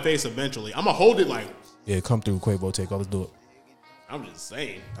through my face eventually. I'm gonna hold it like. Yeah, come through, Quavo. Take off. Let's do it. I'm just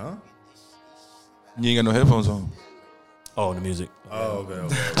saying. Huh? You ain't got no headphones on. Oh, the music. Oh,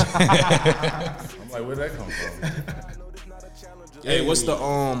 okay. I'm like, where'd that come from? Hey, what's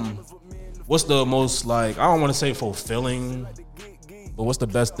the most like? I don't want to say fulfilling, but what's the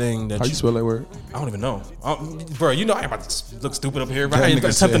best thing that How you spell that word? I don't even know, bro. You know I ain't about to look stupid up here. Bro. That I ain't nigga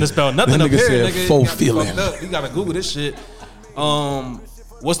attempting said- to spell nothing that up nigga here. said Nigga, fulfilling. You gotta Google this shit.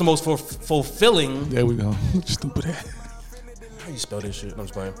 What's the most fulfilling? There we go. Stupid ass. How you spell this shit? I'm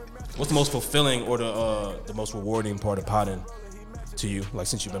just playing. What's the most fulfilling or the most rewarding part of potting to you? Like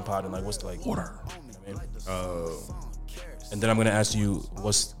since you've been potting, like what's like water? You know what I mean? And then I'm gonna ask you,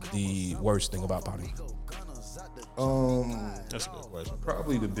 what's the worst thing about potting? That's a good question.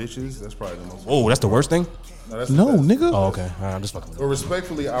 Probably the bitches. That's probably the most. Oh, that's the worst thing? No, that's the No, best. nigga. Oh, okay. All right, I'm just fucking with But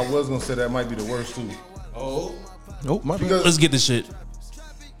respectfully, I was gonna say that might be the worst too. Nope, my bad. Because Let's get this shit.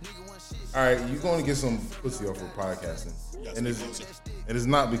 all right, you're going to get some pussy off of podcasting, and it's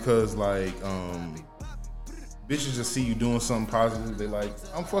not because like bitches just see you doing something positive. They like,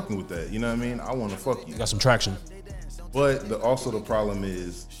 I'm fucking with that. You know what I mean? I want to fuck you. Got some traction. But also the problem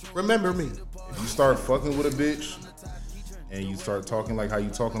is, Remember me. if you start fucking with a bitch and you start talking like how you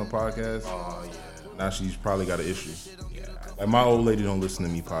talk on a podcast, now she's probably got an issue. Like my old lady don't listen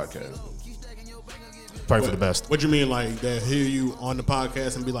to me podcast. Probably for the best. What you mean, like they hear you on the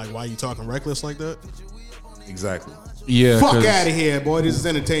podcast and be like, "Why you talking reckless like that?" Exactly. Yeah. Fuck 'cause- out of here, boy. This is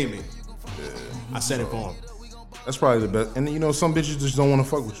entertainment. I said it for him. That's probably the best. And you know, some bitches just don't want to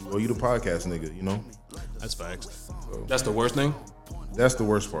fuck with you, or you the podcast nigga. You know, That's facts. That's the worst thing? that's the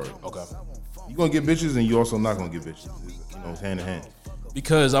worst part. Okay. You gonna get bitches, and you also not gonna get bitches. You know, it's hand in hand.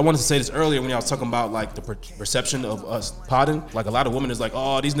 Because I wanted to say this earlier when I was talking about like the perception of us podding. Like a lot of women is like,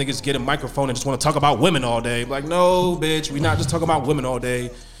 oh, these niggas get a microphone and just want to talk about women all day. Like, no, bitch, we not just talking about women all day.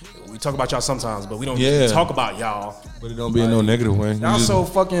 We talk about y'all sometimes, but we don't Yeah. talk about y'all. But it don't be in no negative way. Y'all so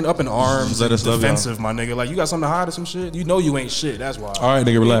fucking up in arms, just let us love defensive, my nigga. Like, you got something to hide or some shit? You know you ain't shit. That's why. All right,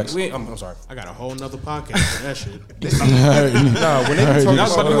 nigga, relax. I'm sorry. I got a whole nother podcast for that shit. Nah, when they be talking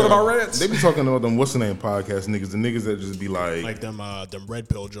Y'all about to do what about Reds? they be talking about them what's the name podcast niggas, the niggas that just be Like them red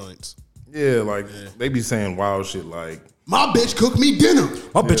pill joints. they be saying wild shit like, My bitch cooked me dinner.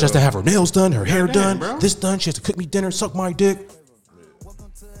 My bitch has to have her nails done, her hair Goddamn, done, bro. this done. She has to cook me dinner, suck my dick.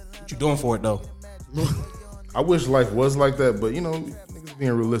 What you doing for it though? I wish life was like that, but you know, niggas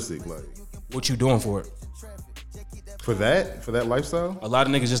being realistic. Like What you doing for it? for that lifestyle, A lot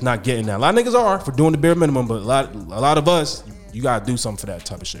of niggas just not getting that. A lot of niggas are for doing the bare minimum, but a lot of us, you gotta do something for that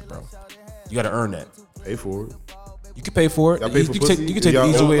type of shit, bro. You gotta earn that. pay for it. You can pay for it. Y'all pay You for can pussy? take the Y'all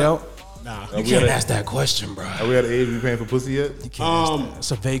easy own way that? out. Nah. You can't ask that question, bro. Are we at the age we paying for pussy yet?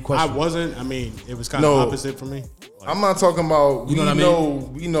 It's a vague question. I wasn't. I mean, it was kind of No. opposite for me. I'm not talking about You know what I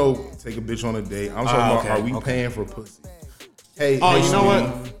mean? we know take a bitch on a date. I'm talking about are we paying for pussy? Hey, Oh, hey, you know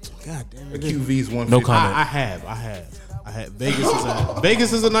sweetie, what? God damn A it. QV's 150. No comment. I have.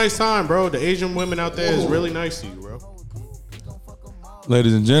 Vegas is a nice time, bro. The Asian women out there is really nice to you, bro.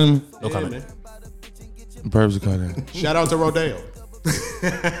 Ladies and gentlemen, No comment. man. Burbs are cutting. Shout out to Rodeo.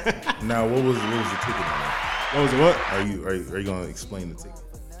 Now, what was the ticket on that? What was it? What? Are you gonna explain the ticket?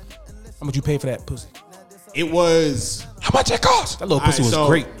 How much you pay for that pussy? It was. How much it cost? That little pussy was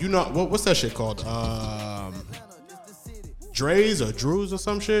great. You know what's that shit called? Dre's or Drew's or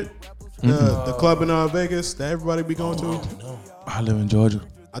some shit. The club in Vegas that everybody be going to. I live in Georgia.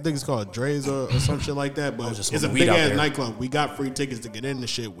 I think it's called Dre's or some shit like that. But just it's a smoking big weed out ass there. nightclub. We got free tickets to get in the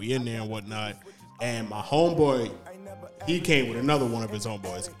shit. We in there and whatnot. And my homeboy, he came with another one of his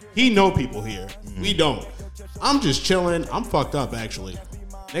homeboys. He know people here. We don't. I'm just chilling. I'm fucked up actually.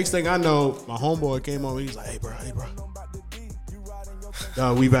 Next thing I know, my homeboy came over. He's like, "Hey bro,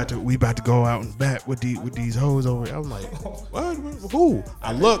 we about to go out and bat with these hoes over here." I'm like, "What? Who?"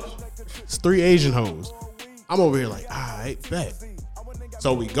 I look, it's 3 Asian hoes. I'm over here like, "All right, bet."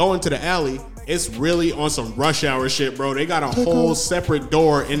 So we go into the alley. It's really on some rush hour shit, bro. They got a whole separate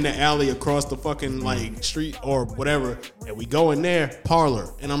door in the alley across the fucking like street or whatever. And we go in there,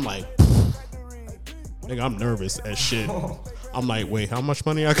 parlor, and I'm like, nigga, I'm nervous as shit. I'm like, wait, how much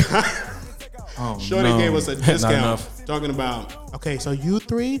money I got? Shorty gave us a discount. enough. Talking about, okay, so you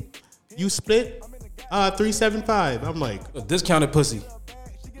three, you split $375. I'm like, A discounted pussy.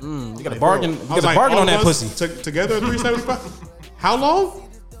 You got a bro. bargain. You I got was a like, bargain all on that of us pussy. Together $375. How long?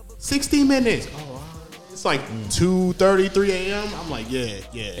 60 minutes. Oh, it's like 2:30, 3 a.m. I'm like, yeah.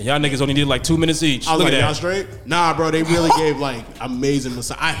 And y'all niggas only did like 2 minutes each. I was Look like, at y'all that. straight? Nah, bro, they really gave like amazing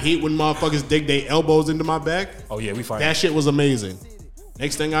massage. I hate when motherfuckers dig their elbows into my back. Oh yeah, we fine. That shit was amazing.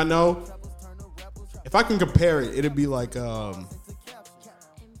 Next thing I know, if I can compare it, it'd be like, bro,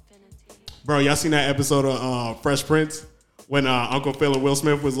 y'all seen that episode of Fresh Prince when Uncle Phil and Will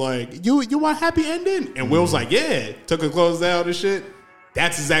Smith was like, "You want happy ending?" And Will was like, "Yeah." Took her clothes down and shit.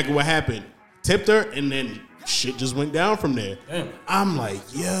 That's exactly what happened. Tipped her, and then shit just went down from there. Damn. I'm like,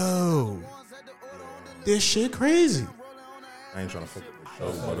 yo, this shit crazy. I ain't trying to fuck up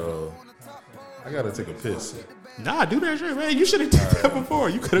the show, but I gotta take a piss. Nah, do that shit, man. You should have did that before.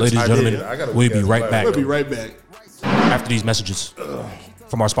 You could have. Ladies and I did. gentlemen, I gotta we'll look be at right it. back We'll be right back. after these messages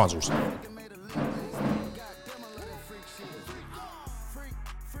from our sponsors.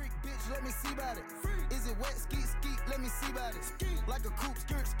 Freak, bitch, let me see about it. Is it wet? Skeet, let me see about it. Like a coupe,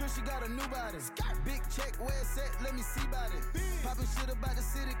 skirt, she got a new body. Big check, where it's at, let me see about it. Poppin' shit about the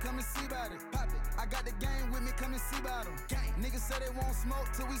city, come and see about it. Pop it. I got the game with me, come and see about them. Niggas say they won't smoke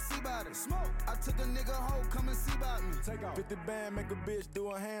till we see about it. Smoke. I took a nigga hoe, come and see about me. Take off. 50 band, make a bitch do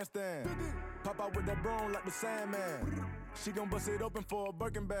a handstand. Pop out with that broom like the Sandman. She gon' bust it open for a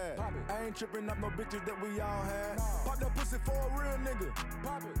Birkin bag. I ain't tripping up no bitches that we all had. Pop that pussy for a real nigga.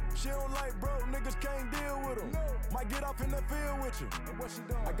 Pop it. She don't like broke niggas, can't deal with them. Might get off in the field with you. And what she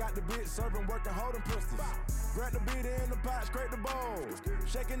doing? I got the bitch serving, working, holding pistols. Grab the beat in the pot, scrape the bowl.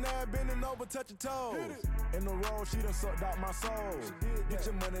 Shaking that, bending over, touch your toes. In the roll, she done sucked out my soul. Get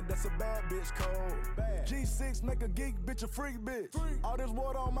your money, that's a bad bitch code. G6 make a geek bitch a freak bitch. All this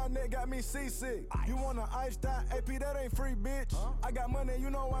water on my neck got me seasick. You want an iced out AP, that ain't free, bitch. I got money, you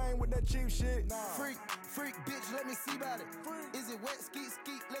know I ain't with that cheap shit. Freak, bitch, let me see about it. Is it wet? Skeet,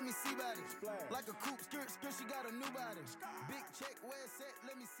 let me see about it. Like a coupe, skirt, she got a new body. Big check, where it's at,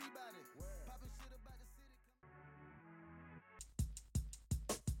 let me see about it. Poppin' shit about the city.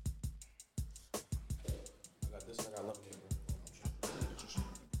 I got this, I got lemon.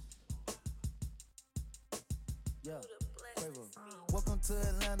 Yeah, Quavo. Welcome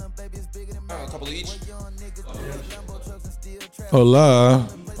A couple of each. Hola.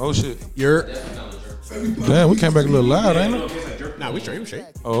 Oh shit. You're Damn, we came back a little loud, ain't it? nah, we straight.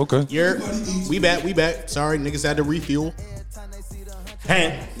 Oh, okay. We back. Sorry, niggas had to refuel.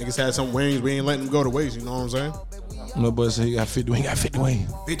 Niggas had some wings. We ain't letting them go to waste. You know what I'm saying? No boy said he got 50. He got 50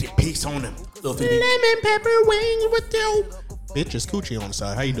 wings. 50 piece on them. Lemon pepper wings with you. Bitch, it's coochie on the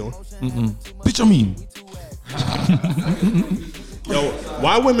side. How you doing? Bitch, I mean. Yo,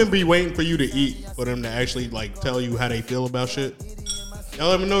 why women be waiting for you to eat for them to actually like tell you how they feel about shit?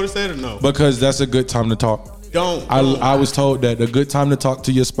 Y'all ever notice that or no? Because that's a good time to talk. I was told that a good time to talk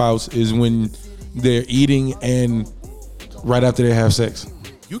to your spouse is when they're eating and right after they have sex.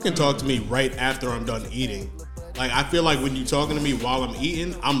 You can talk to me right after I'm done eating. Like, I feel like when you talking to me while I'm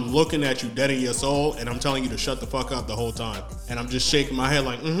eating, I'm looking at you dead in your soul and I'm telling you to shut the fuck up the whole time. And I'm just shaking my head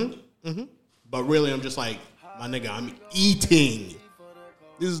like, But really, I'm just like, my nigga, I'm eating.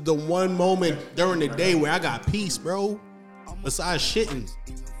 This is the one moment during the day where I got peace, bro. Besides shitting.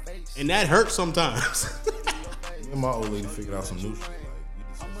 And that hurts sometimes. Me and my old lady figured out some new shit.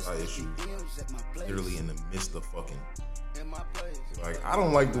 Like, we just had issues literally in the midst of fucking. Like, I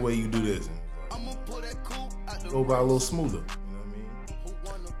don't like the way you do this. And like, go by a little smoother. You know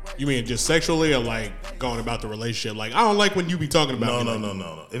what I mean? You mean just sexually or like going about the relationship? Like, I don't like when you be talking about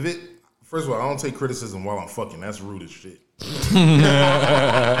No. First of all, I don't take criticism while I'm fucking. That's rude as shit.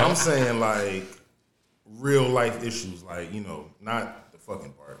 I'm saying like real life issues, like, you know, not the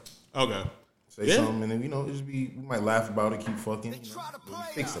fucking part. Okay. Say something and then, you know, it just be, we might laugh about it, keep fucking, you know, we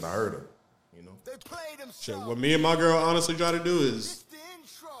fix it. I heard her, you know. Shit, what me and my girl honestly try to do is,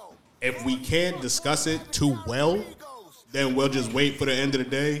 if we can't discuss it too well, then we'll just wait for the end of the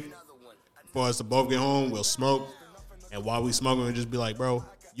day for us to both get home. We'll smoke, and while we smoking, we'll just be like, bro,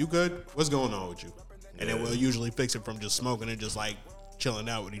 you good? What's going on with you? And then we'll usually fix it from just smoking and just like chilling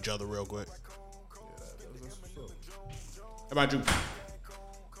out with each other real quick. How about you?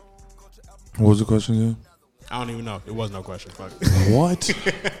 What was the question again? I don't even know. It was no question. Fuck. What?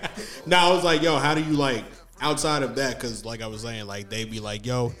 No, I was like, yo, how do you like, outside of that, because like I was saying, like they be like,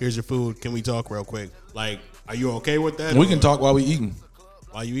 yo, here's your food. Can we talk real quick? Like, are you okay with that? We can talk while we eating.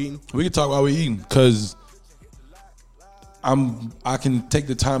 While you eating? We can talk while we eating because I can take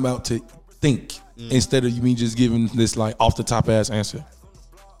the time out to think instead of me just giving this like off the top ass answer.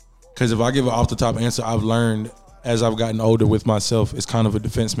 Because if I give an off the top answer, I've learned as I've gotten older with myself, it's kind of a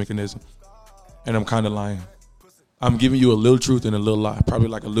defense mechanism, and I'm kind of lying. I'm giving you a little truth and a little lie, probably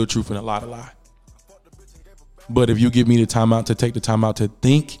like a little truth and a lot of lie. But if you give me the time out to take the time out to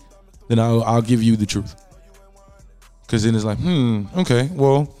think, then I'll give you the truth. Because then it's like, okay,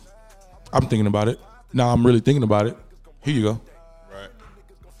 well, I'm thinking about it. Now I'm really thinking about it. Here you go. Right.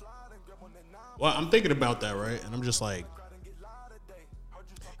 Well, I'm thinking about that, right? And I'm just like,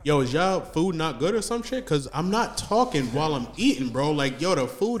 yo, is y'all food not good or some shit? Because I'm not talking while I'm eating, bro. Like, yo, the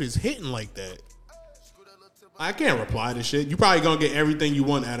food is hitting like that. I can't reply to shit. You probably gonna get everything you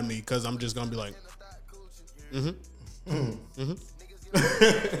want out of me because I'm just gonna be like,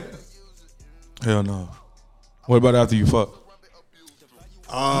 Hell no. What about after you fuck?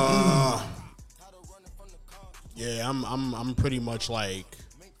 Yeah, I'm pretty much like,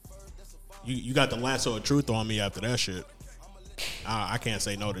 you got the lasso of truth on me after that shit. I can't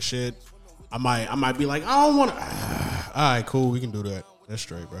say no to shit. I might be like, I don't want to. All right, cool, we can do that. That's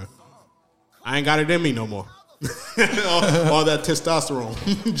straight, bro. I ain't got it in me no more. all that testosterone.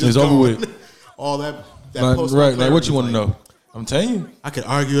 Just it's over with. All that like, right, like what you want to know? I'm telling you. I could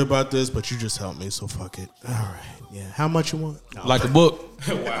argue about this, but you just helped me, so fuck it. All right, yeah. How much you want? No. Like a book.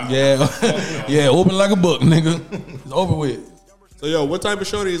 Wow. Yeah, yeah. Open like a book, nigga. It's over with. So yo, what type of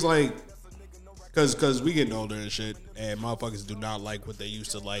shorty is like? Cause we getting older and shit, and motherfuckers do not like what they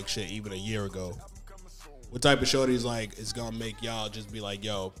used to like shit even a year ago. What type of shorty is like? It's gonna make y'all just be like,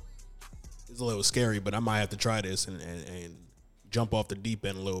 yo, it's a little scary, but I might have to try this and jump off the deep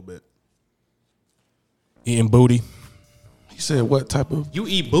end a little bit. Eating booty. He said, "What type of?" You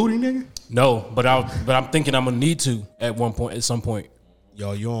eat booty, nigga? No, but I'm thinking I'm gonna need to at some point.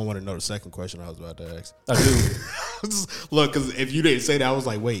 Yo, you don't want to know the second question I was about to ask. I do. Look, because if you didn't say that, I was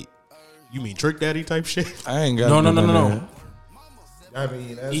like, wait, you mean Trick Daddy type shit? I ain't got no.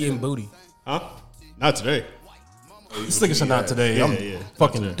 Eating booty. Huh? Not today. This nigga said not today. I'm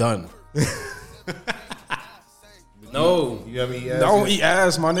fucking done. No, you ever eat ass? Don't eat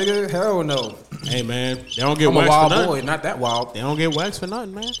ass, my nigga. Hell no. Hey man, they don't get I'm a waxed wild for nothing. boy, not that wild. They don't get waxed for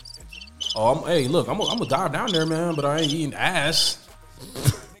nothing, man. Oh, hey, look, I'm gonna dive down there, man, but I ain't eating ass.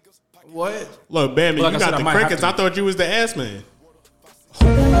 What? Look, Bambi, Like you I got said, the I might have crickets. to. I thought you was the ass man. You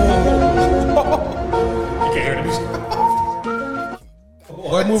can't hear the music.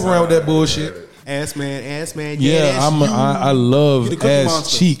 Boy, move around with that bullshit. Ass man. Yeah, I love You the Cookie ass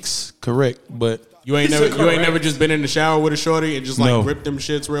Monster. cheeks. Correct, but You ain't never just been in the shower with a shorty and just like No. grip them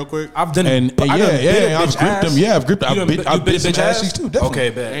shits real quick. I've done and I done bit a I've bitch gripped ass. them. Yeah, I've gripped. You done bit- I've you bit a bit some bitch ass ass? cheeks too. Definitely. Okay,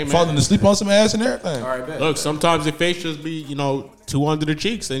 bet. Hey, man. Falling asleep on some ass and everything. All right, bet. Look, sometimes your face just be, too under the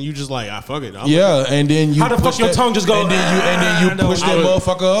cheeks, and you just like, fuck it. Yeah, and then you How the fuck push your that- tongue just go, and then you push that I was-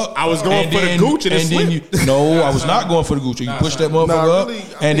 motherfucker up. I was going and for the then- gooch and it then you no, I was not going for the gooch. You push that motherfucker up, really,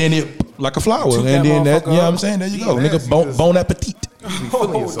 and then it like a flower, and that then that. motherfucker You know what up. I'm saying? There you go, Yeah, nigga. nasty, Bon, cause- bon appetit. You be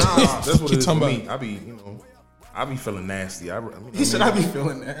feeling yourself. That's what it is for talking me. I be feeling nasty. He said I be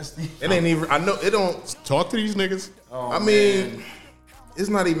feeling nasty. It ain't even. I know it don't. Talk to these niggas. I mean, it's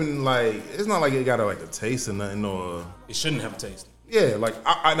not even like it's not like it got like a taste or nothing or. It shouldn't have a taste. Yeah, like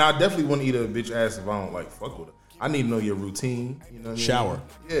I definitely wouldn't eat a bitch ass if I don't like fuck with her. I need to know your routine. You know what I mean? Shower.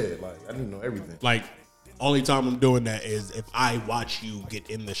 Yeah, like I need to know everything. Like, only time I'm doing that is if I watch you get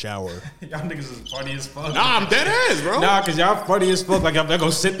in the shower. Y'all niggas is funny as fuck. Nah, I'm dead ass, bro. Nah, cause y'all funny as fuck. Like y'all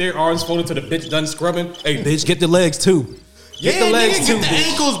gonna sit there, arms folded till the bitch done scrubbing. Hey, bitch, get the legs too. Get the legs nigga, too, get the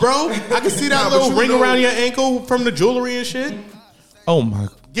bitch. ankles, bro. I can see that Nah, but little you ring know- around your ankle from the jewelry and shit. Oh my.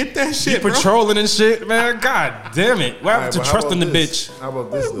 Get that shit, bro. Patrolling and shit, man. God damn it. What happened to Alright, but how trusting the about bitch? this? How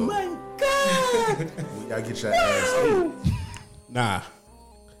about this though? We gotta get your ass ate. Nah.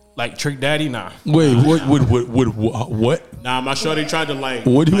 Like Trick Daddy? Nah. Wait, what? Nah, my shorty tried to like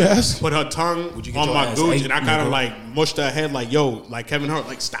What do you ask? put her tongue you get on your my ass gooch, ate, and I kind of nigga? like mushed her head like, yo, like Kevin Hart,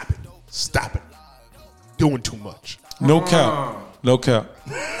 like, stop it. Doing too much. No cap. No cap.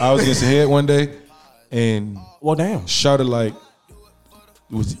 I was against the head one day, and Well, damn. shouted like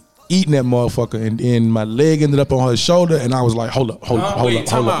was eating that motherfucker, and then my leg ended up on her shoulder, and I was like, hold up. Wait,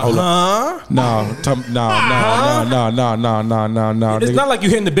 time out. Huh? Nah. It's not like you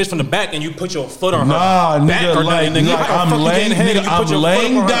hitting the bitch from the back and you put your foot on her Nah, back nigga, or like, nothing, nigga. How the fuck you getting head and you put your I'm foot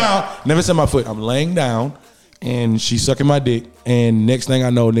laying on her? down. Never said my foot. I'm laying down, and she's sucking my dick. And next thing I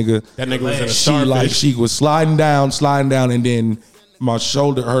know, nigga, That nigga was in a she was sliding down, and then my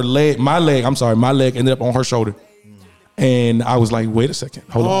shoulder, my leg ended up on her shoulder. And I was like, wait a second,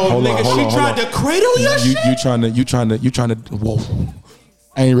 hold on. She tried to cradle your shit. You trying to. Whoa,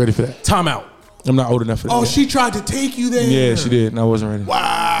 I ain't ready for that. Time out. I'm not old enough for that. Oh, she tried to take you there. Yeah, she did, and I wasn't ready. Wow.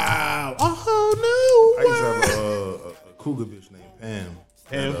 I Oh used to have a cougar bitch named Pam.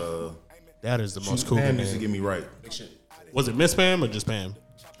 Pam? And, That is the most cool Pam used to name. get me right. Was it Miss Pam or just Pam?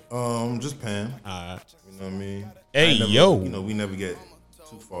 Just Pam. Alright. You know what I mean? Hey, I never, yo. You know, we never get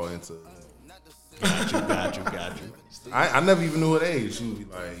too far into. Got you. I never even knew her age. She would be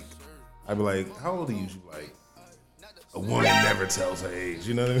like, I'd be like, how old are you? She'd be like, a woman never tells her age.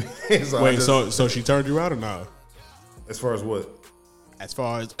 You know what I mean? So I Wait, just- so she turned you out or not? as far as what? As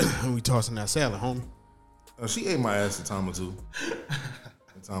far as we tossing that salad, homie. She ate my ass a time or two.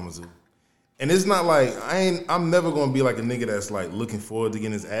 And it's not like I'm never gonna be like a nigga that's like looking forward to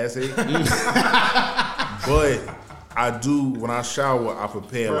getting his ass ate. But I do when I shower, I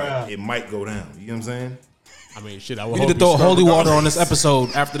prepare like it might go down. You know what I'm saying? I mean, shit, I would We hope need to you throw scrub holy it water up. on this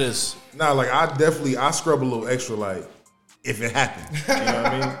episode after this. Nah, like I scrub a little extra like if it happens. You know what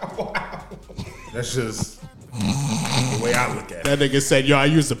I mean? That's just the way I look at it. That nigga said, yo, I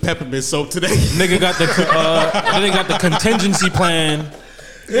used the peppermint soap today. Nigga got the contingency plan.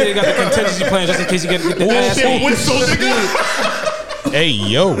 Nigga got the contingency plan just in case you get the ass ate. Whistle, nigga. Hey,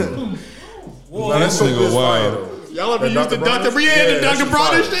 yo. Nah, that soap is fire though. Y'all ever That used the Dr. Dr. Brienne and Yeah, Dr. that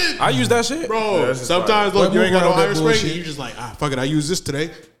Brown and shit shit? I use that shit. Bro, that's just sometimes fire. look, you ain't got no Move around iron that spray, bullshit. and you just like, fuck it, I use this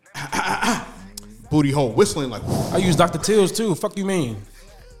today. Booty hole whistling like, I use Dr. Tills too. Fuck you mean?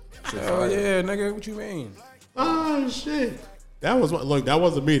 Hell yeah, nigga. What you mean? oh shit. That was what. Look, that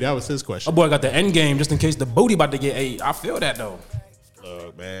wasn't me. That was his My question. boy got the end game just in case the booty about to get ate. I feel that though.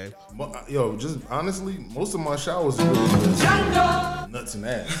 Look, man. Yo, just honestly, most of my showers are really just nuts and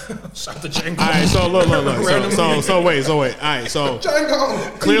ass. Shot the Django. All right, so look. So wait. All right, so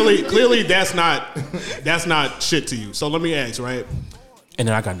clearly that's not shit to you. So let me ask, right? And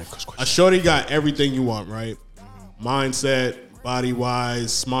then I got next question. A shorty got everything you want, right? Mindset, body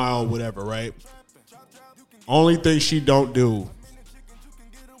wise, smile, whatever, right? Only thing she don't do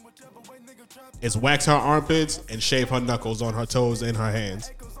is wax her armpits and shave her knuckles on her toes and her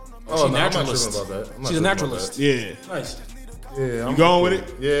hands. Oh, She no, I'm not naturalist. tripping about that. I'm not She's a tripping about naturalist. Yeah. Nice. that. Yeah, I'm going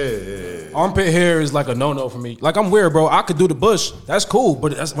with it? Yeah. Armpit hair is like a no-no for me. Like I'm weird, bro. I could do the bush. That's cool.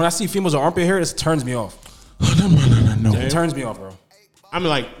 But when I see females with armpit hair, it turns me off. No. It turns me off, bro. I mean,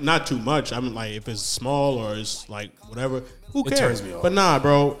 like, not too much. I mean, like, if it's small or it's like whatever, who cares? It turns me off. But nah,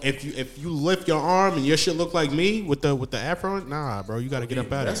 bro. If you lift your arm and your shit look like me with the afro, nah, bro. You got to get up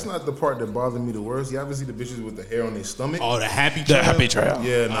out of That's here. not the part that bothered me the worst. You ever see the bitches with the hair on their stomach? Oh, the happy The trail. happy trail.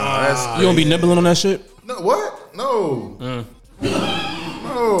 Yeah, nah. That's You gonna be nibbling on that shit? no, what? No.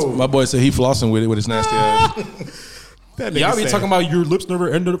 No. My boy said he flossing with it with his nasty ass. That nigga Y'all be said- talking about your lips never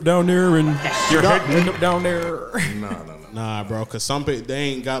ended up down there and your head ended up down there. Nah, bro, because some people, they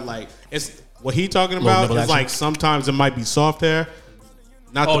ain't got like, it's what he talking about nibble is action. like sometimes it might be soft hair,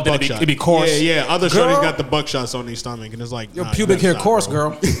 not Oh, the then it be- buckshot. it be coarse. Yeah, other Girl. shorties got the buckshots on their stomach, and it's like, Your nah, pubic you hair gotta coarse, stop,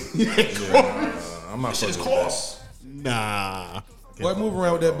 girl. I'm not fucking with that. Nah. Boy, move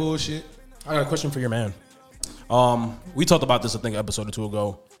around with that bullshit. I got a question for your man. We talked about this, I think, an episode or two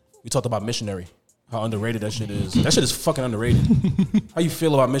ago. We talked about missionary. How underrated that shit is. That shit is fucking underrated. How you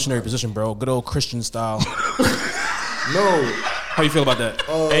feel about missionary position, bro? Good old Christian style. No. How you feel about that?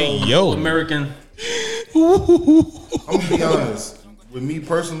 Hey, yo. American. I'm gonna be honest. With me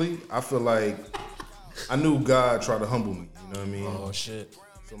personally, I feel like I knew God tried to humble me. You know what I mean? Oh shit.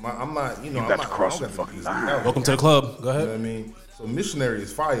 So I'm not, I'm not cross the fucking line. Welcome to the club. Go You know ahead. what I mean? So missionary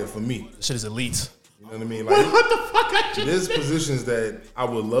is fire for me. This shit is elite. You know what I mean? Like, what the fuck? There's positions that I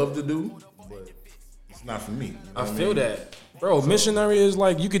would love to do, but it's not for me. You know I what feel mean? that. Bro, missionary is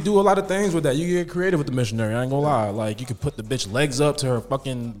like, you could do a lot of things with that. You get creative with the missionary, I ain't gonna lie. Like, you could put the bitch legs up to her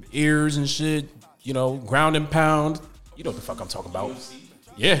fucking ears and shit. You know, ground and pound. You know what the fuck I'm talking about.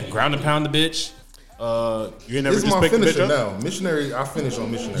 Yeah, ground and pound the bitch. You ain't never This is just my picked the bitch finisher up? now. Missionary, I finish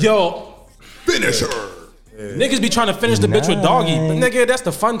on missionary. Yo, Finisher. niggas be trying to finish the bitch with doggy. But nigga, that's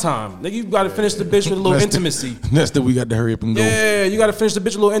the fun time. Nigga, you gotta finish the bitch with a little intimacy. That's the we got to hurry up and go. Yeah, you gotta finish the bitch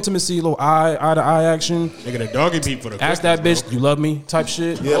with a little intimacy, a little eye to eye action. Nigga, the doggy beat for the Ask that bitch, you love me type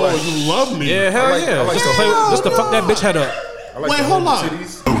shit. Yeah, Oh, like, you love me. Yeah, hell like- yeah. I like just, to to play, hold- just to fuck that bitch head up. I like Wait, to hold hold on. the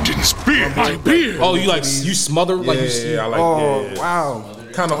titties. Oh, you like, you smother? Like you see? Yeah, I like Oh, yeah. wow.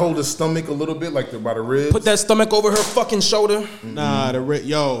 Kind of hold the stomach a little bit, like by the ribs. Put that stomach over her fucking shoulder. Nah,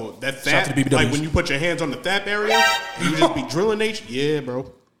 yo, that Shout out thap, to the BBWs. like when you put your hands on the thap area, and you just be drilling nature. Yeah,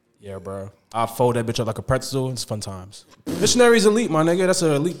 bro. Yeah, bro. I fold that bitch up like a pretzel. It's fun times. Missionary's elite, my nigga. That's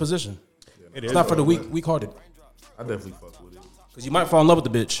an elite position. It's not for the weak-hearted. I definitely fuck with it. Because you might fall in love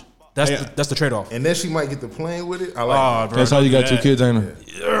with the bitch. That's Yeah. that's the trade-off. And then she might get to playing with it. I like Oh, it. bro. That's how you got two that. kids, ain't it?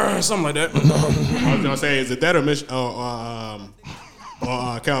 Yeah, something like that. I was gonna say, is it that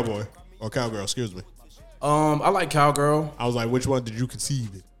or cowboy or cowgirl? Excuse me. I like cowgirl. I was like, which one did you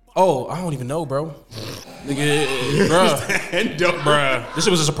conceive it? Oh, I don't even know, bro. Nigga, bruh. Bruh. This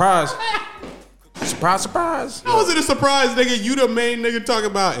shit was a surprise. Surprise. How was it a surprise, nigga? You the main nigga talking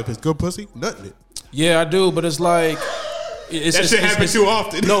about if it's good pussy, nothing it. Yeah, I do, but it's like it's, That shit happens too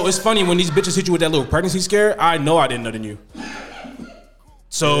often. No, it's funny when these bitches hit you with that little pregnancy scare. I know I didn't nut in you.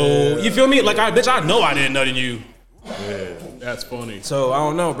 So you feel me? Like I know I didn't nut in you. That's funny. So I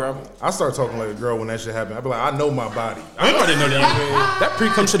don't know, bro. I start talking like a girl when that shit happen. I be like, I know my body. I know I didn't nut in you. That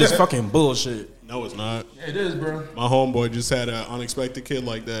pre-cum shit is fucking bullshit. No, it's not. Yeah, it is, bro. My homeboy just had an unexpected kid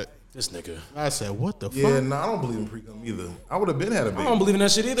like that. This nigga. I said, what the Yeah, fuck? nah, I don't believe in pre-cum either. I would have been had a baby. I don't believe in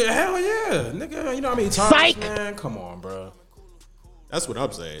that shit either. Hell yeah, nigga. You know how many times, man? Come on, bro. That's what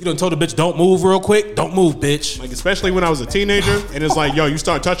I'm saying. You done told the bitch, don't move real quick. Don't move, bitch. Like, especially when I was a teenager, and it's like, yo, you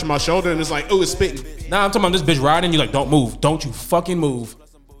start touching my shoulder, and it's like, oh, it's spitting. Nah, I'm talking about this bitch riding. You like, don't move. Don't you fucking move.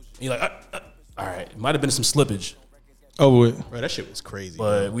 And you're like, all right. Might have been some slippage, Over with. Bro, that shit was crazy.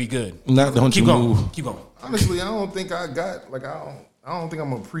 but we good. Not don't Keep you going. move. Keep going. Honestly, I don't think I got like I don't think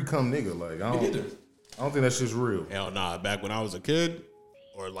I'm a pre-cum nigga. Like I don't think that shit's real. Hell nah. Back when I was a kid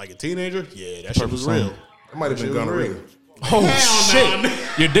or like a teenager, yeah, that shit was real. It might have been gonorrhea. Oh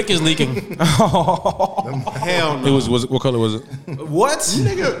shit! Your dick is leaking. Hell no. It was what color was it? What?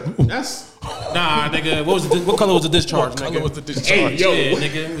 Nigga, that's. Nah, nigga. What color was the discharge? Nigga? the discharge? Hey, yo. Yeah,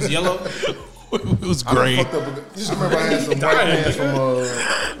 nigga. It was yellow. It was I done great. fucked up with the- I remember I had some white pants from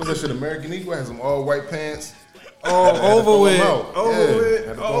what's that shit? American Eagle. I had some all white pants. Oh, over with. Over with.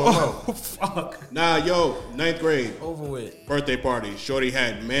 Had to throw 'em out. Fuck. Nah, yo, 9th grade, Over with. birthday party. Shorty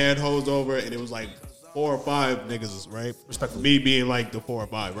had mad hoes over, and it was like 4 or 5 niggas, right? Respectfully. Me being like the 4 or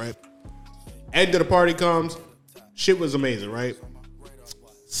 5, right? End of the party comes, shit was amazing, right?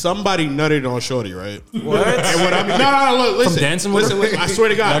 Somebody nutted on Shorty, right? What? And what I mean, no, look, listen, dancing with listen, her? I swear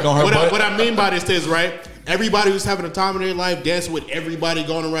to God, Like on her butt? what I mean by this is, right? Everybody was having a time of their life, dancing with everybody,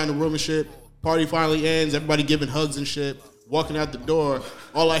 going around the room and shit. Party finally ends, everybody giving hugs and shit. Walking out the door,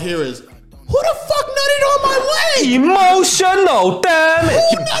 all I hear is, "Who the fuck nutted on my leg? Emotional, damn it.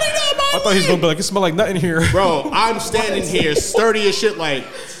 Who nutted on my I thought he was gonna be like, it smell like nothing here. Bro, I'm standing here sturdy as shit like,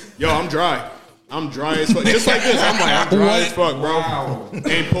 yo, I'm dry. I'm dry as fuck. Just like this. I'm like, I'm dry as fuck, bro.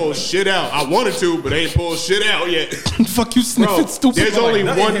 Ain't pulled shit out. I wanted to, but ain't pulled shit out yet. Fuck you, sniffing stupid. There's only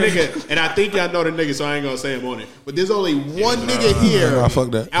one nigga, and I think y'all know the nigga, so I ain't gonna say him on it. But there's only one nigga here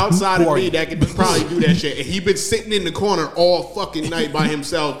fuck that. outside of me that could probably do that shit. And he been sitting in the corner all fucking night by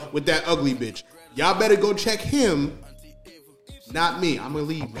himself with that ugly bitch. Y'all better go check him. Not me. I'm gonna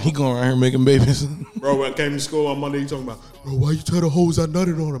leave. He going around here making babies. Bro, when I came to school on Monday, he talking about, bro, why you tell the hoes I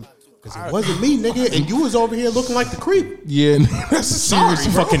nutted on him? Because it wasn't me, nigga, and you was over here looking like the creep. Yeah, that's a serious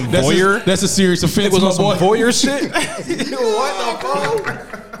fucking voyeur. That's a serious offense. It was on some voyeur shit. What the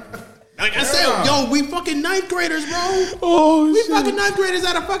fuck? Like I said, yo, we fucking ninth graders, bro. Oh, we shit. fucking ninth graders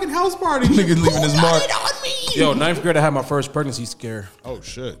at a fucking house party. Niggas leaving his mark. On me? Yo, ninth grade, I had my first pregnancy scare. Oh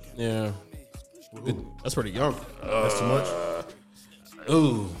shit, Yeah. that's pretty young. That's too much.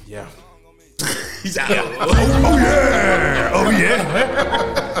 Ooh, yeah. He's out.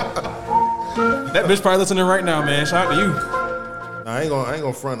 That bitch probably listening right now, man. Shout out to you. Nah, I ain't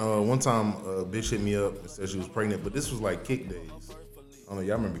gonna front. One time, a bitch hit me up and said she was pregnant, but this was like Kick days. I don't know,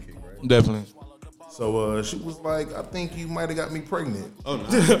 y'all remember Kick, right? Definitely. So she was like, I think you might have got me pregnant. Oh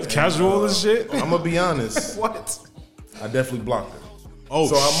no. Casual and shit. I'm gonna be honest. What? I definitely blocked her. Oh,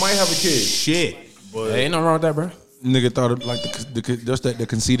 so I might have a kid. Shit. But Hey, ain't nothing wrong with that, bro. Nigga thought of like just that the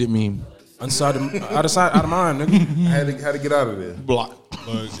conceited meme. Out of mind, nigga. I had to get out of there. Block.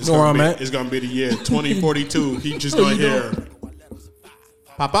 It's Know where gonna I'm be- at? It's gonna be the year 2042. He just gonna hear,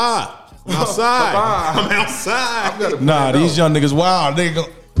 Papa, I'm outside. I'm outside. Nah, these young niggas, wow, they go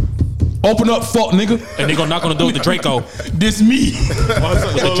open up, fuck nigga. And they gonna knock on the door with the Draco. This me. With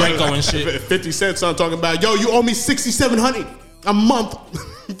the Draco and shit. 50 Cent son talking about, yo, you owe me $6,700 a month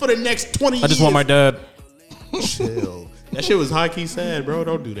for the next 20 years. I just want my dad. Chill. That shit was high key sad, bro.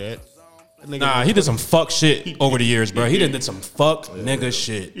 Don't do that. That nigga- Nah, he did some fuck shit over the years, bro. He did some fuck nigga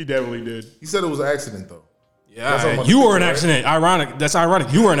shit. He definitely did. He said it was an accident though. Yeah, you were an accident. Ironic. That's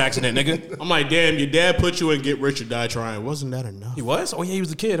ironic. You were an accident, nigga. I'm like, damn, your dad put you in Get Rich or Die Trying. Wasn't that enough? He was? Oh yeah, he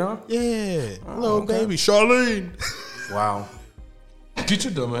was a kid, huh? Yeah. Hello, baby. Charlene. Wow. Get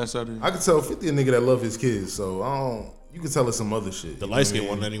your dumb ass out of here. I could tell 50 a nigga that love his kids, so I don't. You could tell us some other shit. The light skin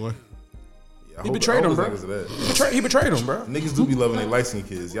one anyway. Yeah, He betrayed him, bro. He betrayed him, bro. Niggas do be loving their light skinned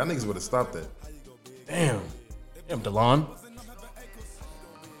kids. Y'all niggas better stop that. Damn. Damn, DeLon.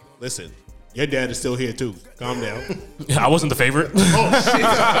 Listen, your dad is still here too. Calm down. I wasn't the favorite.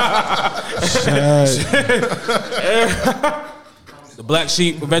 The black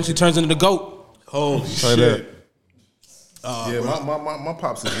sheep eventually turns into the goat. Oh Try shit. Yeah, my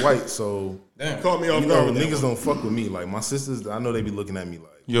pops is white, so Caught me off you guard know with that niggas one. don't fuck with me. Like my sisters, I know they be looking at me like,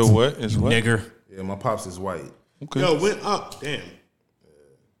 Yo, what? Is what? Nigger. yeah, my pops is white. Okay. Yo, went up. Damn.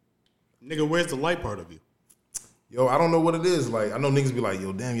 Nigga, where's the light part of you? Yo, I don't know what it is. Like I know niggas be like,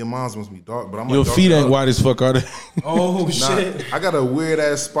 yo, damn, your mom's must be dark, but I'm like, Your dark feet ain't dark. white as fuck, are they? Oh Nah, shit. I got a weird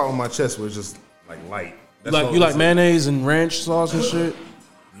ass spot on my chest where it's just like light. That's all You like it's- mayonnaise and ranch sauce and shit?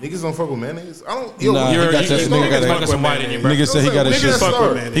 Niggas don't fuck with mayonnaise. I don't. Yo, Nah, he got that. Nigga got some white in you, bro. Nigga said he got a Niggas shit. fuck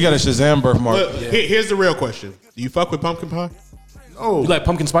with mayonnaise. He got a Shazam birthmark. Look, here's the real question. Do you fuck with pumpkin pie? No. You like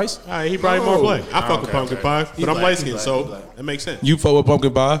pumpkin spice? All right, he probably No. more black. I fuck with okay, pumpkin okay. pie, but I'm light skinned, so that makes sense. You fuck with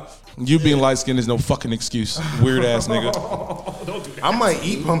pumpkin pie. You being light skinned is no fucking excuse. Weird ass nigga. I might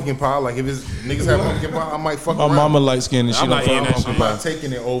eat pumpkin pie. Like if it's niggas have pumpkin pie, I might fuck My around. mama light skinned and she I'm don't not fuck eating with that pumpkin I'm pie. not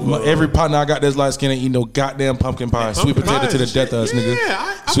taking it over. Every partner I got that's light skinned ain't eat no goddamn pumpkin pie. Sweet Pumpkin potato pie to the is death shit. of us, nigga. Yeah,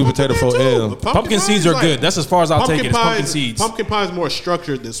 I Sweet fuck with potato that for too, L. but Pumpkin pie seeds is are good. That's as far as I'll take it. It's pumpkin seeds. Pumpkin pie is more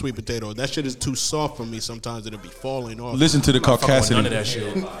structured than sweet potato. That shit is too soft for me. Sometimes it'll be falling off. Listen to the None of caucasity. that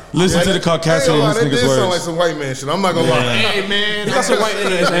shit. Listen to the caucasity in that this did nigga's sound like words. some white man shit. I'm not gonna lie. Hey man, He got some white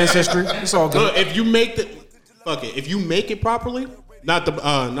in his ancestry. It's all good. look, if you make the fuck it, if you make it properly, not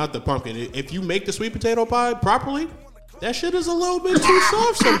the pumpkin. If you make the sweet potato pie properly, that shit is a little bit too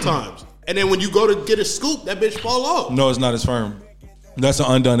soft sometimes. And then when you go to get a scoop, that bitch fall off. No, it's not as firm. That's an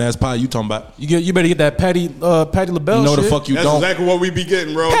undone ass pie you talking about. You better get that Patty LaBelle No, shit. the fuck you That's don't. exactly what we be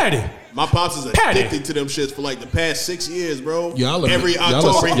getting, bro. Patty. My pops is Patty. addicted to them shits for like the past 6 years, bro. Y'all Every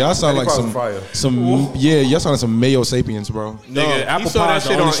October. y'all sound like Patty pie's y'all sound like some Mayo Sapiens, bro. No, Nigga, he apple saw pie that is the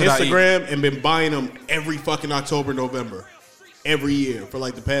shit only on shit I eat. Instagram and been buying them every fucking October, November. Every year for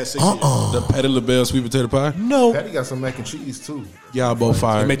like the past 6 years. The Patty LaBelle sweet potato pie. No. Patty got some mac and cheese too. Y'all both You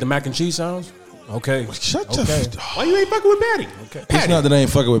fired. make the mac and cheese sounds? Okay. Shut Okay. the Why you ain't fucking with Patty? Okay. It's not that I ain't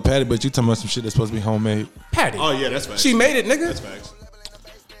fucking with Patty, but you talking about some shit that's supposed to be homemade. Patty. Oh yeah, that's facts. She made it, nigga. That's facts.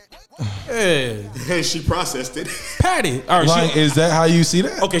 Yeah. And she processed it. Patty. All right. Like, is that how you see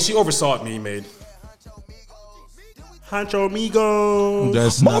that? Okay, she oversaw it being made. Hancho amigos.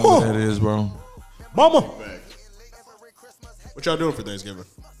 That's not what that is, bro. Mama. What y'all doing for Thanksgiving?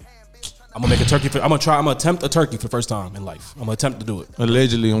 I'm gonna make a turkey. I'm gonna attempt a turkey for the first time in life. I'm gonna attempt to do it.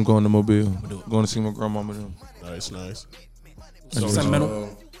 Allegedly, I'm going to Mobile. Going to see my grandmama. Nice. So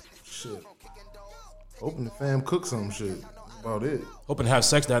sentimental. Shit. Hoping the fam cook some shit. That's about it. Hoping to have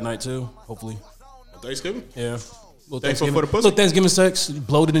sex that night too. Hopefully. Thanksgiving? Yeah. Thankful for the pussy. Little Thanksgiving sex,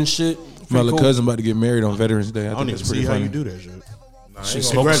 bloated and shit. My little cool. cousin about to get married on Veterans Day. I I don't think even that's pretty see how funny. you do that shit. Shit,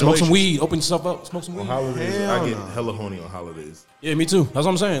 smoke some weed. Open yourself up. Smoke some weed. On holidays, I get hella horny on holidays. Yeah, me too. That's what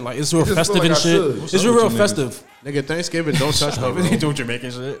I'm saying. Like it's real just festive feel and like I shit. should. It's real festive. Nigga, Thanksgiving, don't touch me, bro. You doing Jamaican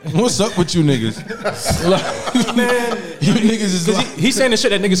shit? What's up with you niggas? Man, You niggas is like, he's saying the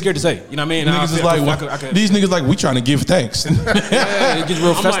shit that niggas scared to say. You know what I mean? niggas is like, these niggas like, we trying to give thanks. Yeah, it gets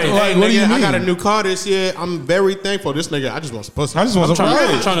real I'm festive. like, hey, what do you nigga, I mean? got a new car this year. I'm very thankful. This nigga, I just want some pussy. I just want some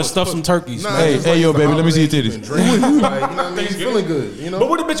I'm trying to stuff some turkeys. Nah, man. Hey, it's hey, yo, it's the baby, let me see your holidays, titties. you been drinking, like, you know what I mean? You feeling good, you know? But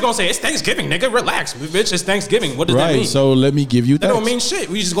what the bitch gonna say? It's Thanksgiving, nigga. Relax, bitch. It's Thanksgiving. What does that mean? Right, so let me give you that thanks. don't mean shit.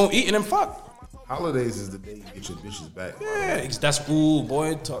 We just gonna eat and then fuck. Holidays is the day you get your bitches back. Yeah, that's cool,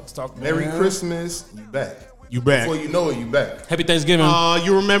 boy. Talk. Merry man. Christmas, you back. You back. Before you know it, you back. Happy Thanksgiving.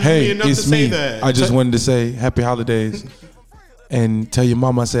 You remember me Hey, enough to it's say me. that. I just wanted to say happy holidays and tell your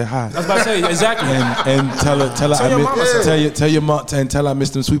mama I said hi. I was about to say exactly. And tell her Tell your mama so. tell your mom and tell her I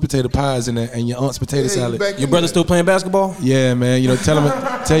missed them sweet potato pies and your aunt's potato Yeah, you salad. back Your in brother there. still playing basketball? Yeah, man. You know, tell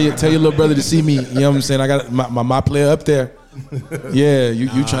your little brother to see me. You know what I'm saying? I got my player up there. Yeah, you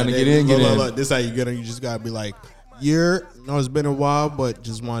trying to get in, get in. Look, this how you get in. You just gotta be like, I know it's been a while, but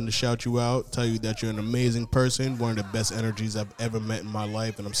just wanted to shout you out, tell you that you're an amazing person, one of the best energies I've ever met in my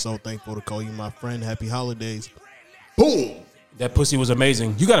life, and I'm so thankful to call you my friend. Happy holidays. Boom. That pussy was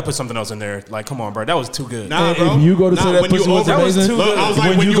amazing. You got to put something else in there. Like, come on, bro. That was too good. Nah, bro. If you go to say that when you pussy was over- amazing, Look, I was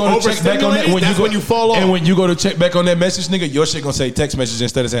like, when you go to check back on that, overstimulate, that's when you fall off. And when you go to check back on that message, nigga, your shit gonna say text message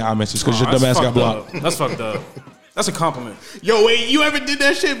instead of saying iMessage because your dumb ass got blocked. That's fucked up. That's a compliment. Yo, wait, you ever did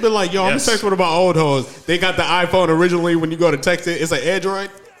that shit? Been like, yo, I'm Yes. text one of my old hoes. They got the iPhone originally. When you go to text it, it's an Android.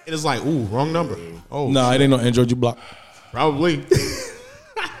 And it's like, ooh, wrong number. Oh, Nah, it ain't no Android. You blocked. probably.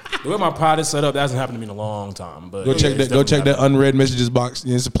 The way my pride is set up, that hasn't happened to me in a long time. But Go check that. Go check that unread messages box.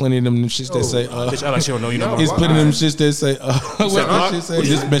 There's plenty of them shits that say. Bitch, I like she don't know you know. It's plenty of them shits that say. What that shit say?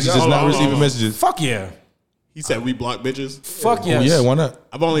 This message is Hold not on, receiving hold on. messages. Fuck yeah. He said we block bitches. Fuck Oh, yes. yeah, why not?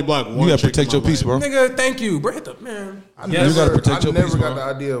 I've only blocked one. You gotta chick protect in your my peace, life. bro. Nigga, thank you. Bro, hit the man. You gotta protect your I never peace, got bro.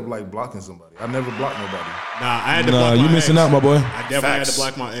 the idea of like blocking somebody. I never blocked nobody. Nah, I had to Nah, block you my missing ex. out, my boy. I definitely had Facts. to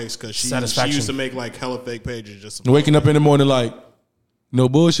block my ex because she Satisfaction. used to make like hella fake pages. Just Waking up in the morning like, no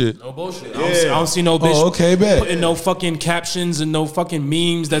bullshit. No bullshit. Yeah. I don't see no bitch Oh, okay, bet. putting no fucking captions and no fucking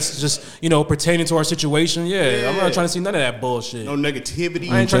memes that's just, pertaining to our situation. Yeah, I'm not trying to see none of that bullshit. no negativity.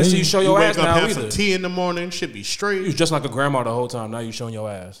 I ain't trying to see you show You your wake ass up, now have either. some tea in the morning, should be You was straight. just like a grandma the whole time. Now you showing your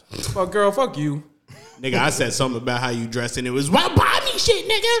ass. Fuck girl, fuck you. Nigga, I said something about how you dressed and it was why buy me shit,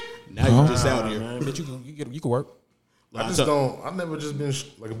 nigga. Now you just out here. Man, bitch, you can work. I just don't. I've never just been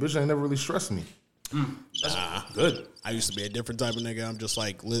like a bitch. Ain't never really stressed me. Good. I used to be a different type of nigga. I'm just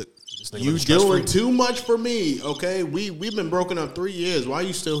like, look, nigga you was stress-free. doing too much for me. Okay, we've been broken up 3 years. Why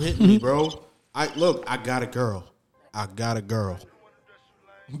you still hitting me, bro? I got a girl. I got a girl.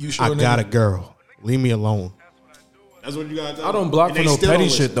 You sure I got a girl. Leave me alone. That's what you got to tell I don't me. block And for they no still petty don't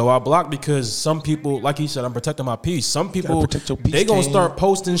shit listen. though. I block because some people, like he said, I'm protecting my peace. Some people, protect your peace, they gonna King. start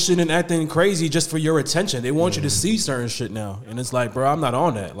posting shit and acting crazy just for your attention. They want you to see certain shit now, and it's like, bro, I'm not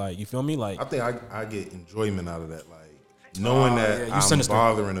on that. Like, you feel me? Like, I think I get enjoyment out of that. Like knowing that yeah, you I'm sinister.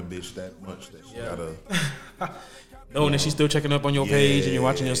 bothering a bitch that much that she gotta. knowing that she's still checking up on your page and you're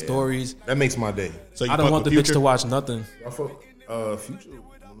watching your stories. That makes my day. So you I don't fuck want the with bitch Future? to watch nothing. I fuck Future,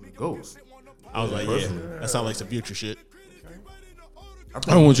 one of the ghosts. I was like, yeah, that sounds like some Future shit.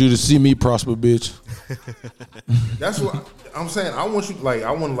 I want you to see me prosper, bitch. That's what I'm saying. I want you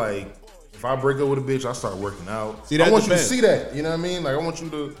if I break up with a bitch, I start working out. See, that I want depends. you to see that. You know what I mean? Like I want you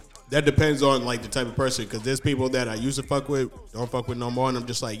to. That depends on like the type of person, because there's people that I used to fuck with, don't fuck with no more, and I'm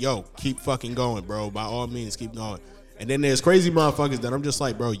just like, yo, keep fucking going, bro. By all means, keep going. And then there's crazy motherfuckers that I'm just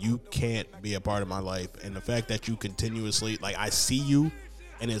like, bro, you can't be a part of my life. And the fact that you continuously, like, I see you,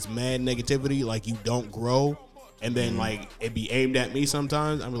 and it's mad negativity, like you don't grow, and then like it be aimed at me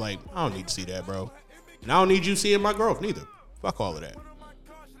sometimes. I'm like, I don't need to see that, bro. And I don't need you seeing my growth neither. Fuck all of that.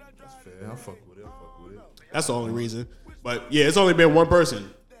 That's fair. I fuck with it. That's the only reason. But yeah, it's only been one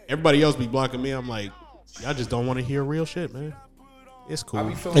person. Everybody else be blocking me. I'm like, y'all just don't want to hear real shit, man. It's cool. I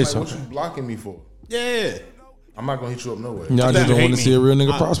be feeling It's like what okay. you blocking me for? Yeah. I'm not gonna hit you up no way. Y'all just don't want to see a real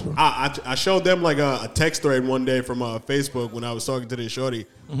nigga prosper. I showed them like a text thread one day from Facebook when I was talking to this shorty.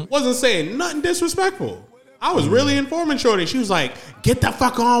 Wasn't saying nothing disrespectful. I was really informing shorty. She was like, get the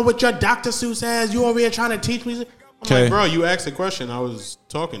fuck on with your Dr. Seuss ass. You over here trying to teach me. Okay. Like, bro, you asked a question. I was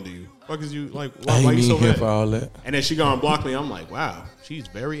talking to you. Fuck is you like? I ain't Why you mean so here mad? for all that. And then she gonna block me. I'm like, wow, she's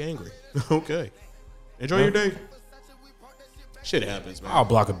very angry. Okay, enjoy your day. Shit happens, man. I'll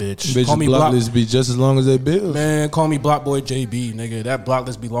block a bitch. Bitches Call me block block list be just as long as they bills. Man, call me Block Boy JB, nigga. That block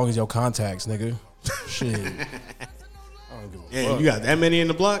list be long as your contacts, nigga. Shit. I don't give a Yeah, fuck. you got that many in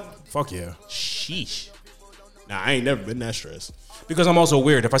the block? Fuck yeah. Sheesh. Nah, I ain't never been that stressed. Because I'm also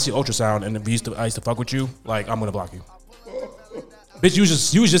weird. If I see ultrasound and I used to fuck with you, like I'm gonna block you. Bitch, you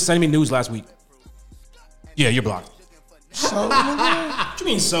was just sending me news last week. Yeah, you're blocked. So, What you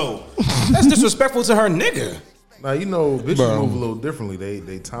mean so? That's disrespectful to her nigga. Now you know bitches Bro. move a little differently.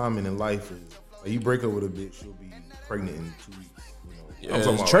 They timing in life is like you break up with a bitch, she'll be pregnant in 2 weeks. You know,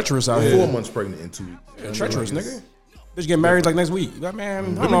 Yeah, it's treacherous out here. 4 months pregnant in 2 weeks. You know what I mean? Treacherous, Like, nigga. Bitch get married like next week. Like,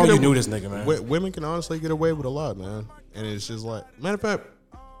 man, how long you knew this nigga, man? Women can honestly get away with a lot, man. And it's just like, matter of fact,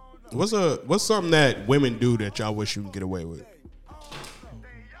 what's something that women do that y'all wish you could get away with?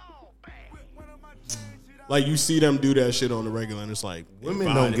 Like you see them do that shit on the regular, and it's like Women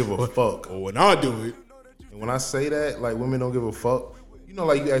fine. don't give a fuck. Or when I do it, And when I say that, like women don't give a fuck. You know,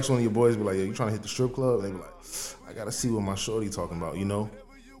 like you ask one of your boys, be like, "Yo, you trying to hit the strip club?" And they be like, "I gotta see what my shorty talking about." You know,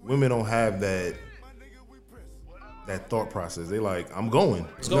 women don't have that thought process. They like, "I'm going."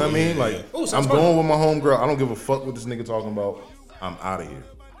 You know what I mean? Like, Ooh, I'm sounds going with my homegirl. I don't give a fuck what this nigga talking about. I'm out of here.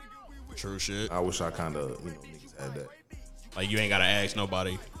 true shit. I wish I kind of, niggas had that. Like you ain't gotta ask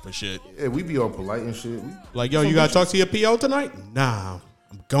nobody for shit. Yeah, we be all polite and shit. Like, yo, you gotta talk to your PO tonight? Nah,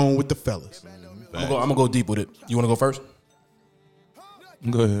 I'm going with the fellas. I'm gonna go deep with it. You wanna go first?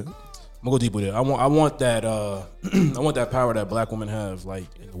 go ahead. I'm gonna go deep with it. I want that I want that power that black women have, like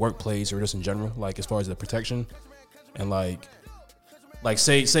in the workplace or just in general, like as far as the protection. And like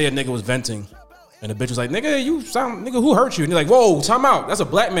say a nigga was venting and the bitch was like, nigga, who hurt you? And you're like, whoa, time out. That's a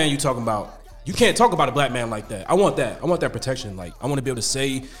black man you talking about. You can't talk about a black man like that. I want that protection. Like I want to be able to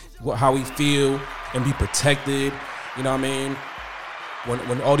say how we feel and be protected. You know what I mean?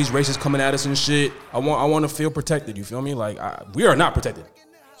 When all these races coming at us and shit, I want to feel protected. You feel me? Like we are not protected.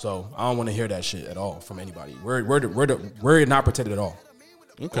 So I don't want to hear that shit at all from anybody. We're not protected at all.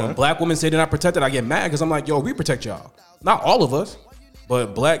 Okay. When black women say they're not protected, I get mad because I'm like, yo, we protect y'all. Not all of us,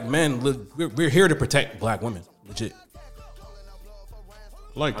 but black men, we're here to protect black women. Legit.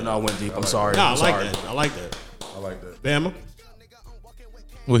 Like I that. know I went deep. I'm sorry. Nah, I'm sorry. I like that. I like that. Bama,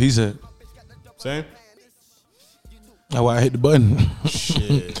 What he said. same. That's why I hit the button.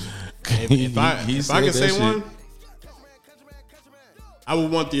 Shit. If I said could that say shit. one, I would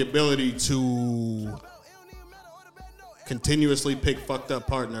want the ability to continuously pick fucked up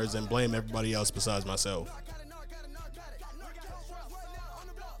partners and blame everybody else besides myself.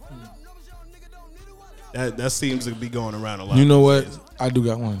 That seems to be going around a lot. You know these what? days. I do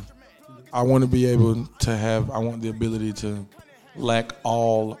got one. I want to be able to I want the ability to lack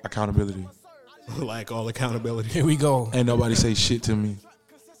all accountability. Like all accountability. Here we go. And nobody say shit to me.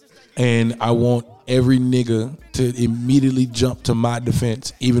 And I want every nigga to immediately jump to my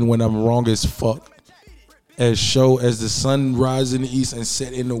defense, even when I'm wrong as fuck. As the sun rises in the east and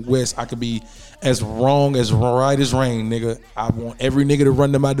set in the west, I could be as wrong as right as rain, nigga. I want every nigga to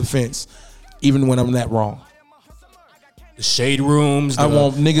run to my defense, even when I'm not wrong. The shade rooms. I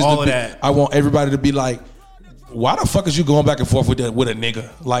want niggas all to of be, that. I want everybody to be like, why the fuck is you going back and forth with a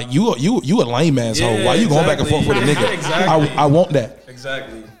nigga? Like you a lame asshole. Yeah, why you going back and forth with a nigga? Exactly. I want that.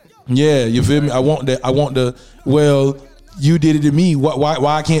 Exactly. Yeah, you feel me? I want that. I want well, you did it to me. Why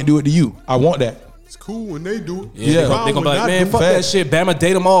I can't do it to you? I want that. It's cool when they do it. Yeah. They gonna be like, man, fuck Fact. that shit. Bama,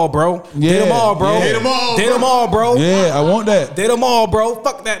 date them all, bro. Yeah. Date them all, bro. Yeah. Date 'em all, Date bro. them all, bro. Yeah, I want that. Date them all, bro.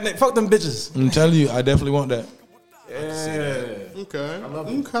 Fuck that. Fuck them bitches. I'm telling you, I definitely want that. Okay.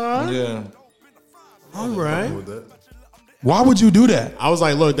 Okay. Yeah. All right. With that. Why would you do that? I was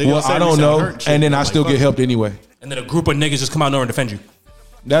like, look, they Well, gonna say I we don't sound know. hurt and shit. And then I I'm still like, get fuck helped anyway. And then a group of niggas just come out there and defend you.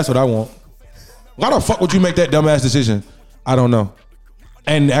 That's what I want. Why the fuck would you make that dumbass decision? I don't know.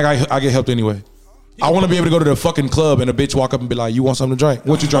 And I get helped anyway. I want to be able to go to the fucking club and a bitch walk up and be like, "You want something to drink?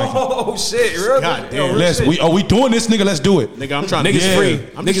 What you drinking?" Oh shit, really? God damn. We doing this, nigga? Let's do it. Nigga, I'm trying to Niggas be free.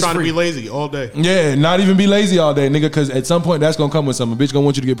 I'm just Niggas trying free. to be lazy all day. Yeah, not even be lazy all day, nigga. Because at some point that's gonna come with something. A bitch gonna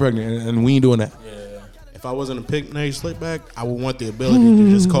want you to get pregnant, and we ain't doing that. If I wasn't a picnic slickback, I would want the ability to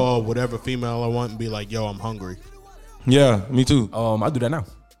just call whatever female I want and be like, yo, I'm hungry. Yeah, me too. I do that now.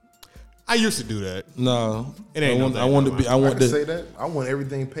 I used to do that. No, It ain't I want, no I want to thing, be. I I want can say the that. I want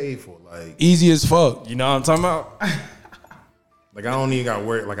everything paid for. Like easy as fuck. You know what I'm talking about? I don't even got to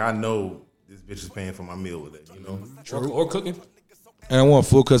worry. Like I know this bitch is paying for my meal with it. You know. Or cooking. And I want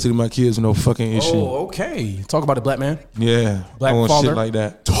full custody of my kids with no fucking issue. Oh, okay. Talk about it, black man. Yeah, Black I want father. shit like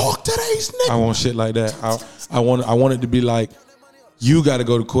that. Talk to that face, nigga. I want shit like that. I want it to be like, you got to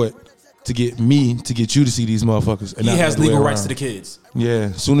go to court to get me to get you to see these motherfuckers. And He not has the other way legal rights around. to the kids. Yeah,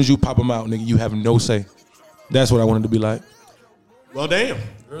 as soon as you pop them out, nigga, you have no say. That's what I want it to be like. Well, damn.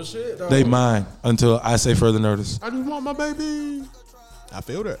 Real shit, dog. They mine until I say further notice. I just want my baby. I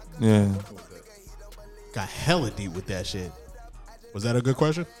feel that. Yeah. Got hella deep with that shit. Was that a good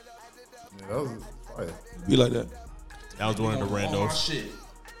question? Yeah, that was fire. Be like that. That was one of the randos. Shit.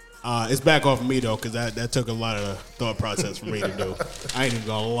 It's back off of me though, because that took a lot of thought process for me to do. I ain't even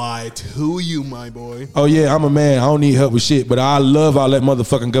gonna lie to you, my boy. Oh yeah, I'm a man. I don't need help with shit, but I love all that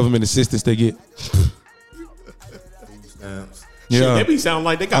motherfucking government assistance they get. Stamps. Shit, Yeah. they be sounding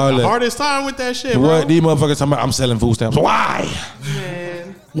like they got All the that. hardest time with that shit, bro. What these motherfuckers talking about? I'm selling food stamps. Why?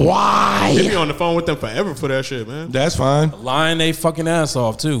 Why? They be on the phone with them forever for that shit, man. That's fine. Lying they fucking ass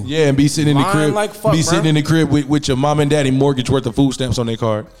off too. Yeah, and be sitting in the Lying crib. like fuck, be sitting bruh. in the crib with your mom and daddy mortgage worth of food stamps on their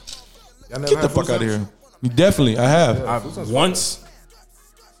card. Y'all never Get the had fuck food out of stamps? here. Definitely, I have. Once.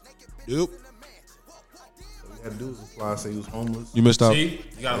 Dude. That dude was fly, say he was homeless. You missed out. See?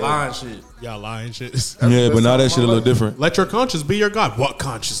 You got lying shit. Y'all lying shit. Yeah, but now that shit a little different. Let your conscience be your God. What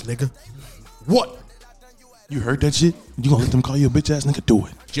conscience, nigga? What? You heard that shit? You gonna let them call you a bitch ass nigga? Do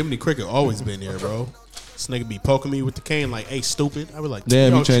it. Jiminy Cricket always been there, bro. This nigga be poking me with the cane like, hey, stupid. I be like,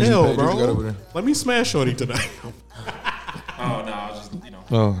 Damn, yo, you changing chill, the pages you got over bro. there. Let me smash Shorty tonight. Oh no, I was just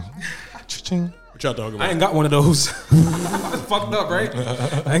Oh. Cha-ching. What y'all talking I about? ain't got one of those. That's fucked up, right?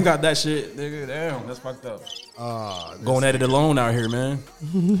 I ain't got that shit, nigga. Damn, that's fucked up. Going at it alone out here, man.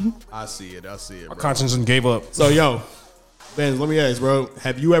 I see it, My bro. conscience and gave up. So, yo, Ben, let me ask, bro.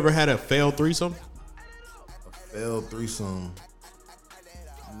 Have you ever had a failed threesome? Failed threesome.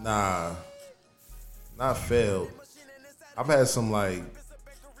 Nah. Not failed. I've had some like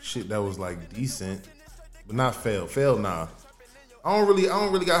shit that was like decent, but not failed. Failed, nah. I don't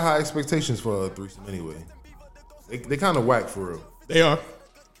really got high expectations for a threesome anyway. They kind of whack for real. They are.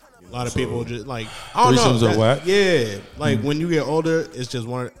 A lot of people just like, I don't Threesomes know. are whack? Yeah. Like when you get older, it's just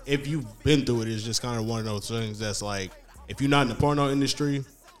if you've been through it, it's just kind of one of those things that's like, if you're not in the porno industry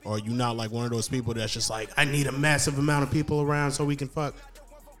or you're not like one of those people that's just like, I need a massive amount of people around so we can fuck.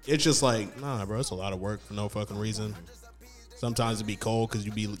 It's just like, nah, bro, it's a lot of work for no fucking reason. Sometimes it be cold because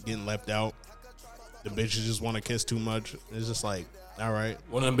you be getting left out. The bitches just want to kiss too much. It's just like, all right.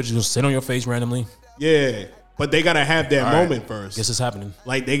 One of them bitches will sit on your face randomly. Yeah. But they got to have that All right. moment first. Guess it's happening.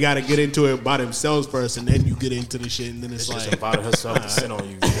 Like they got to get into it by themselves first, and then you get into the shit, and then it's She just like, invited herself to sit on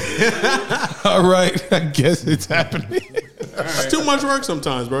you. All right, I guess it's happening. it's too much work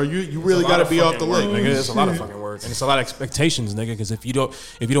sometimes, bro. You really got to be off the work, lick. nigga. It's a lot of fucking work, and it's a lot of expectations, nigga. Because if you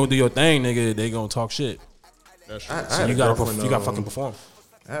don't do your thing, nigga, they gonna talk shit. That's true. I So had you a gotta girlfriend, you gotta fucking perform.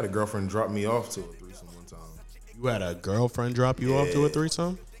 I had a girlfriend drop me off to a threesome one time. You had a girlfriend drop you off to a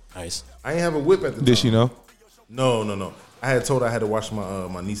threesome? Nice. I ain't have a whip at the time. Did she know? No. I had told her I had to watch my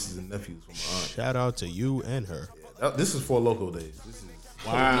my nieces and nephews for my aunt. Shout out to you and her. This is for local days. This is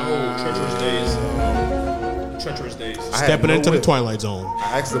Treacherous days. Treacherous days. I had Stepping no into the whip. Twilight Zone.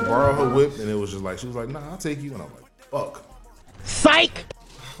 I asked her to borrow her whip, and it was just like she was like, "Nah, I'll take you." And I'm like, "Fuck." Psych!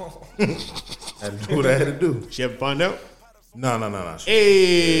 I had to do what I had to do. She ever find out? No.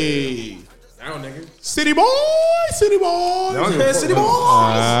 Hey, Down, nigga. city boy, city boy. City boy.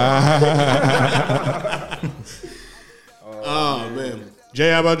 Oh man,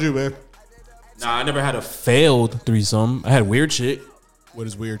 Jay, how about you, man? Nah, I never had a failed threesome. I had weird shit. What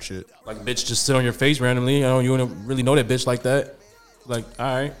is weird shit? Like a bitch just sit on your face randomly. You don't really know that bitch like that. Like, all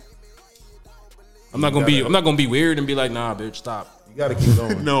right. I'm not gonna be weird and be like, nah, bitch, stop. You gotta keep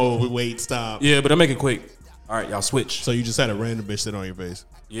going. No, wait, stop. Yeah, but I make it quick. All right, y'all switch. So you just had a random bitch sit on your face?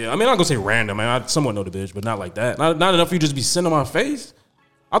 Yeah, I mean, I'm not gonna say random, man. I somewhat know the bitch, but not like that. Not enough for you just be sitting on my face.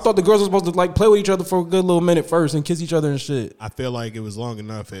 I thought the girls were supposed to like play with each other for a good little minute first and kiss each other and shit. I feel like it was long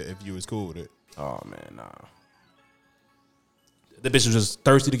enough if you was cool with it. Oh man, nah. The bitch was just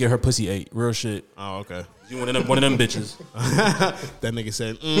thirsty to get her pussy ate. Real shit. Oh, okay. You one of them bitches. That nigga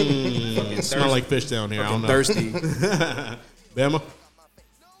said, smell like fish down here. I don't know. Thirsty. Bama?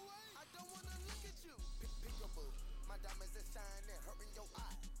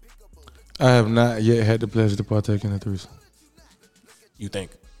 I have not yet had the pleasure to partake in a threesome. You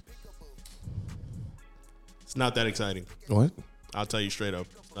think? It's not that exciting. What? I'll tell you straight up.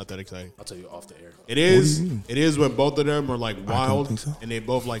 It's not that exciting. I'll tell you off the air. It is. do you mean? It is when both of them are like wild think so. and they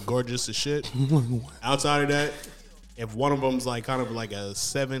both like gorgeous as shit. Outside of that, if one of them's like kind of like a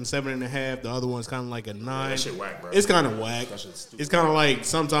 7.5, the other one's kind of like a 9. that shit whack, bro. It's kind of whack. It's kind of like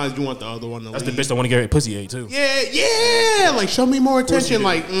sometimes you want the other one to That's lead. the bitch that want to get her pussy ate too. Yeah. Like show me more attention. do.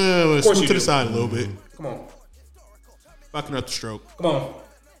 Like course scoot you to do. the side a little bit. Come on. Fucking up the stroke. Come on.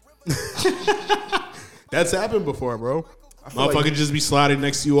 That's happened before, bro. like Motherfucker just be sliding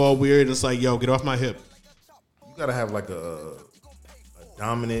next to you all weird. It's like, yo, get off my hip. You gotta have like a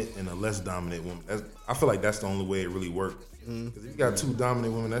dominant and a less dominant woman. I feel like that's the only way it really works. Because if you got two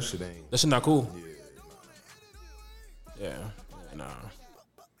dominant women, that shit ain't. That shit not cool. Yeah. Nah.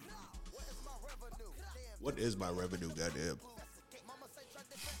 What is my revenue, goddamn?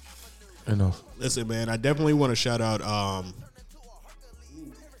 Enough. Listen, man, I definitely want to shout out.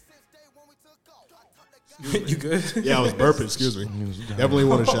 You good? Yeah, I was burping. Excuse me. Definitely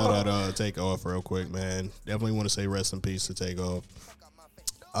want to shout out Takeoff real quick, man. Definitely want to say rest in peace to Takeoff.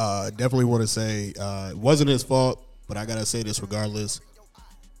 Definitely want to say it wasn't his fault, but I gotta say this regardless.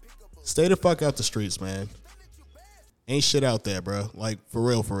 Stay the fuck out the streets, man. Ain't shit out there, bro. Like for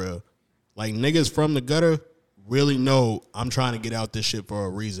real, for real. Like niggas from the gutter really know I'm trying to get out this shit for a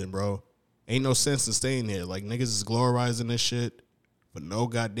reason, bro. Ain't no sense in staying here. Like niggas is glorizing this shit for no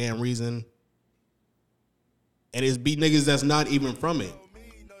goddamn reason. And it's be niggas that's not even from it.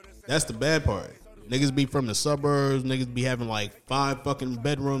 That's the bad part. Niggas be from the suburbs. Niggas be having like 5 fucking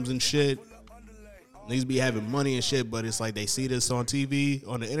bedrooms and shit. Niggas be having money and shit, but it's like they see this on TV,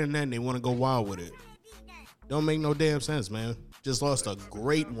 on the internet, and they want to go wild with it. Don't make no damn sense, man. Just lost a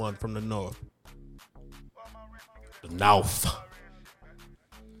great one from the north. The north.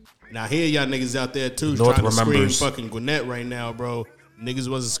 Now here y'all niggas out there too North trying to remembers. scream fucking Gwinnett right now, bro. Niggas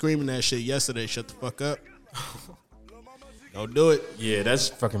wasn't screaming that shit yesterday. Shut the fuck up. Don't do it. Yeah, that's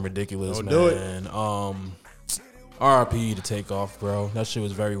fucking ridiculous, Don't man. do it. RIP to Takeoff, bro. That shit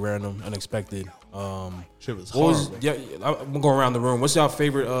was very random, unexpected. Shit was What was, horrible. yeah, I'm gonna go around the room. What's y'all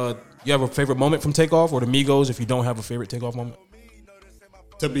favorite? You have a favorite moment from Takeoff or the Migos? If you don't have a favorite Takeoff moment,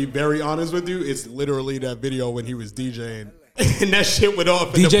 To be very honest with you, it's literally that video when he was DJing and that shit went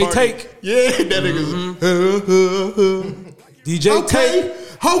off. In DJ the party. Take. Yeah, that nigga's DJ Take.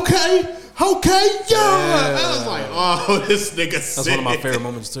 Okay, yeah. I was like, oh, this nigga That's one of my favorite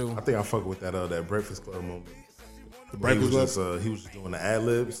moments too. I think I fuck with that Breakfast Club moment. The He Breakfast was Club. just he was just doing the ad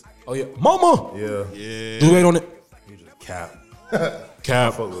libs. Oh yeah, Mama. Yeah, Do wait on it. he was just cap.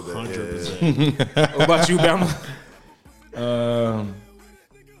 Cap. Fuck with that. 100%. Yeah. What about you, Bama?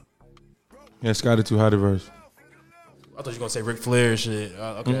 Yeah, Scotty too high to verse. I thought you were gonna say Ric Flair shit.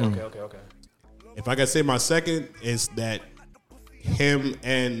 Okay. If I could say my second, is that him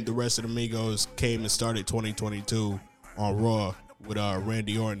and the rest of the Migos came and started 2022 on Raw with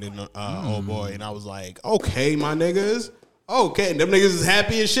Randy Orton and old boy, and I was like, okay, my niggas. Okay, them niggas is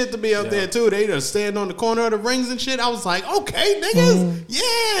happy as shit to be out there too. They just stand on the corner of the rings and shit. I was like, okay, niggas,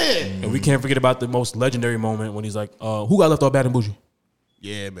 yeah. And we can't forget about the most legendary moment when he's like, "Who got left off Bad and Bougie?"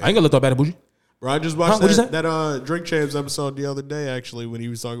 Yeah, man. I ain't got left off Bad and Bougie. Bro, I just watched What'd you say? that Drink Champs episode the other day, actually, when he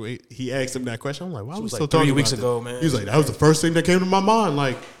was talking. He asked him that question. I'm like, why are we was still like talking 3 about weeks this? ago, man. He was like, that was the first thing that came to my mind.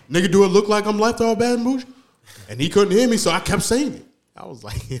 Like, nigga, do it look like I'm left off Bad and Bougie? And he couldn't hear me, so I kept saying it. I was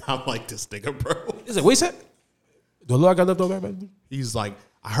like, I'm like this nigga, bro. He's like, wait a sec. Do I look like I left off Bad and Bougie? He's like,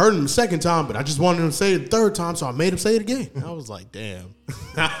 I heard him the second time, but I just wanted him to say it the third time, so I made him say it again. I was like, damn.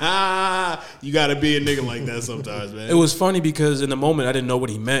 You got to be a nigga like that sometimes, man. It was funny because in the moment I didn't know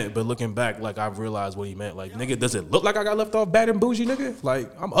what he meant, but looking back, like I realized what he meant. Like, nigga, does it look like I got left off Bad and Bougie, nigga?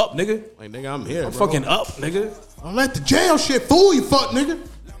 Like, I'm up, nigga. like, nigga, I'm here, I'm bro. fucking up, nigga. Don't let the jail shit fool you, fuck nigga.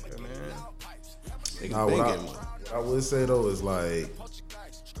 Nah, what I would say though is like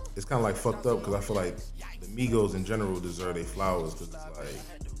it's kind of like fucked up because I feel like the Migos in general deserve their flowers because it's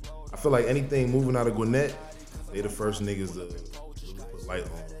like I feel like anything moving out of Gwinnett, they the first niggas to really put light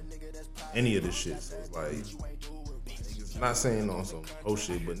on any of this shit. So it's like niggas, not saying on some whole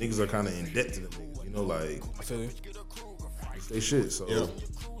shit, but niggas are kind of in debt to them niggas. You know, like I feel you. it's they shit. So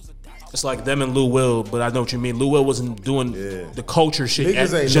It's like them and Lou Will, but I know what you mean. Lou Will wasn't doing the culture shit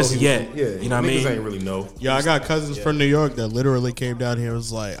niggas ain't just know he yet. was, yeah, you know what I mean? Niggas ain't really know. Yo, I got cousins from New York that literally came down here and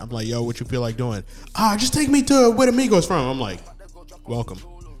was like, I'm like, yo, what you feel like doing? Just take me to where the Migos from. I'm like, welcome.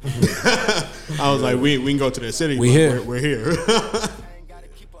 I was like, we can go to the city. We but here. We're here.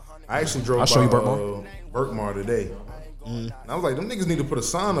 I actually drove I'll show you by Berkmar. today. And I was like, them niggas need to put a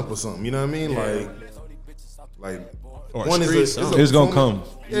sign up or something. You know what I mean? Like Or a one street is sign. It's gonna come.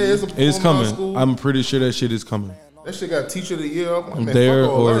 Yeah, it's It's coming. School. I'm pretty sure that shit is coming. That shit got teacher of the year. I'm like, man, There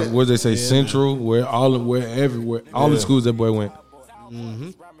fuck all or that. what they say, Central, where everywhere, all the schools that boy went.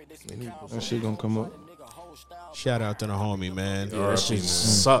 That shit gonna come up. Shout out to the homie, man. That shit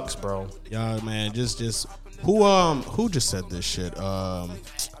sucks, bro. Y'all, man, just who just said this shit?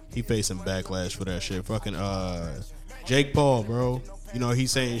 He facing backlash for that shit. Fucking Jake Paul, bro. You know,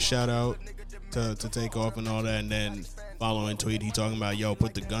 he's saying shout out to Takeoff and all that, and then following tweet, he talking about, yo,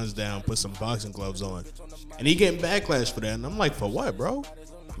 put the guns down, put some boxing gloves on. And he getting backlash for that. And I'm like, for what, bro?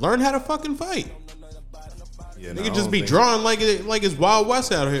 Learn how to fucking fight. Yeah, Nigga just be drawing like it's Wild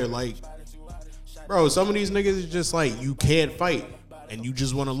West out here. Like, bro, some of these niggas is just like, you can't fight. And you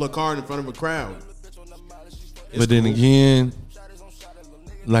just want to look hard in front of a crowd. But then again,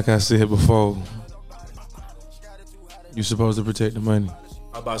 like I said before, you're supposed to protect the money.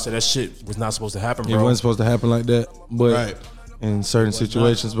 I was about to say that shit was not supposed to happen, It bro. wasn't supposed to happen like that. But Right. in certain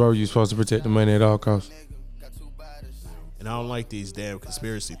situations, bro, you're supposed to protect the money at all costs. And I don't like these damn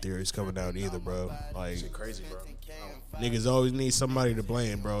conspiracy theories coming out either, bro. Like, Crazy, bro. niggas always need somebody to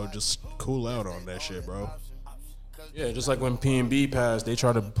blame, bro. Just cool out on that shit, bro. Yeah, just like when P&B passed, they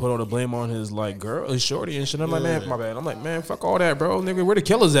tried to put all the blame on his like girl, his shorty and shit. I'm like, man, my bad. I'm like, man, fuck all that, bro. Nigga, where the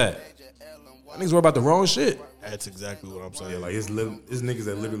killers at? Niggas worry about the wrong shit. That's exactly what I'm saying. Yeah, like it's niggas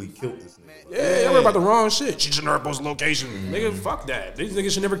that literally killed this nigga. Yeah, they worry about the wrong shit. She's in Nurpo's location. Nigga, fuck that. These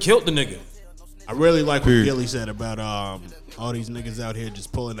niggas should never killed the nigga. I really like what Gilly said about all these niggas out here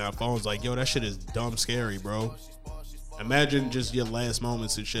just pulling out phones. Like, yo, that shit is dumb scary, bro. Imagine just your last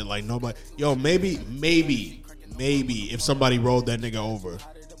moments and shit. Like, nobody. Yo, maybe if somebody rolled that nigga over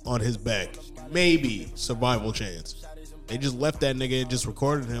on his back, maybe survival chance. They just left that nigga and just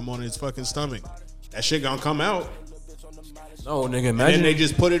recorded him on his fucking stomach. That shit gonna come out. No, nigga, And imagine. then they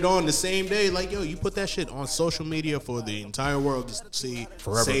just put it on the same day. Like, yo, you put that shit on social media for the entire world to see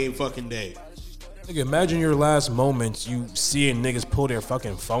Forever. same fucking day. Nigga, imagine your last moments, you seeing niggas pull their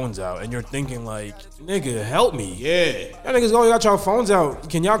fucking phones out, and you're thinking like, nigga, help me. Yeah. Y'all niggas go, got y'all phones out.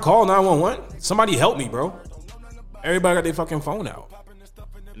 Can y'all call 911? Somebody help me, bro. Everybody got their fucking phone out.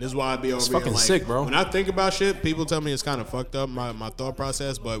 And this is why I be over It's here, fucking like, sick, bro. When I think about shit, people tell me it's kind of fucked up, my thought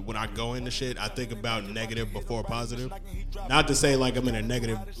process, but when I go into shit, I think about negative before positive. Not to say like I'm in a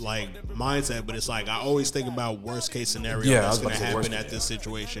negative like mindset, but it's like I always think about worst case scenario Yeah, I that's was about gonna to say worst happen at this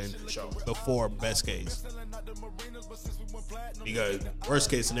situation before best case. Because worst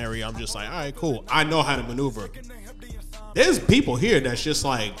case scenario, I'm just like, all right, cool. I know how to maneuver. There's people here that's just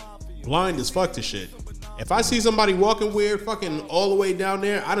like blind as fuck to shit. If I see somebody walking weird, fucking all the way down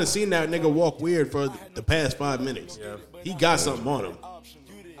there, I done seen that nigga walk weird for the past 5 minutes. Yeah. He got something on him.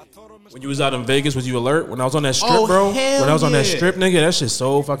 When you was out in Vegas, was you alert? When I was on that strip, Oh, bro. hell When I was on that yeah. strip, nigga, that shit's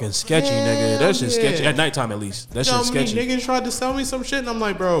so fucking sketchy, nigga. That shit's yeah. sketchy. At nighttime, at least. That You know shit's how many sketchy. niggas tried to sell me some shit, and I'm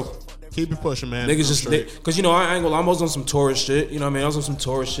like, bro, keep it pushing, man. Niggas I'm just, straight. cause you know, I ain't gonna lie, I was on some tourist shit. You know what I mean? I was on some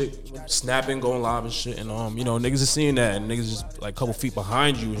tourist shit, snapping, going live and shit. And you know, niggas is seeing that, and niggas just like a couple feet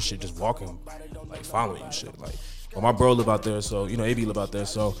behind you and shit, just walking, like following you and shit. Like, well, my bro live out there, so you know, AB live out there,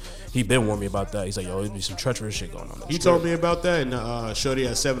 so he been warning me about that. He's like, yo, there's be some treacherous shit going on. He told me about that, and Shorty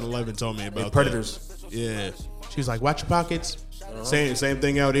at 7-Eleven told me about Predators. that. Yeah. She was like, watch your pockets. Same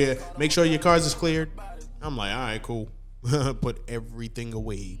thing out here. Make sure your cars is cleared. I'm like, all right, cool. Put everything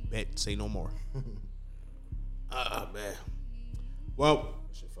away. Bet, say no more. Man. Well,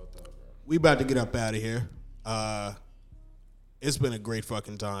 we about to get up out of here. It's been a great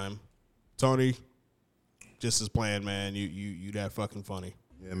fucking time. Tony, just as planned, man. You that fucking funny.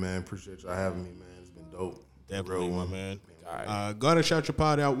 Yeah, man. Appreciate y'all having me, man. It's been dope. Definitely, my man. Go ahead and shout your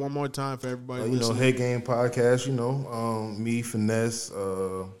pod out one more time for everybody You know, listening. Head Game Podcast, you know, me, Finesse.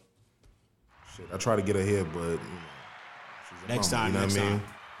 Shit, I try to get her here, but, you know, she's a Next mama, time, you know next what I mean? time.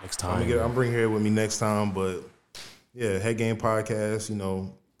 Next time. I'm bringing her with me next time, but, yeah, Head Game Podcast, you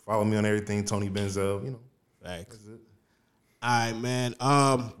know, follow me on everything, Tony Benzel, you know. Thanks. All right, man.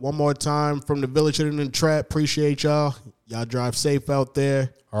 One more time from the Village in the Trap. Appreciate y'all. Y'all drive safe out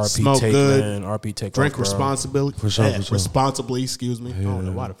there. RP Smoke take, good. man. RP take. Drink off, bro. responsibly. For sure, for sure. Responsibly, excuse me. I don't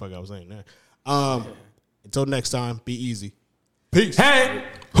know why the fuck I was saying that. Until next time, be easy. Peace. Hey!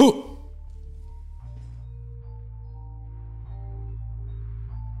 Who?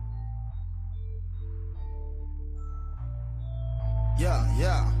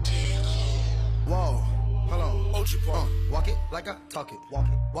 Yeah. Whoa. Hold on. Walk it like I talk it.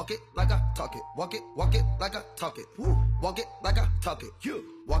 Walk it like I talk it. Walk it like I talk it. Walk it like I talk it.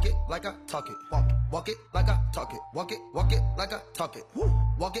 Walk it like I talk it. Walk it like I talk it. Walk it like I talk it.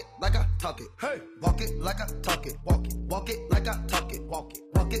 Walk it like I talk it. Hey. Walk it like I talk it. Walk it like I talk it. Walk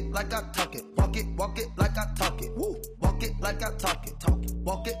it like I talk it. Walk it like I talk it. Walk it like I talk it.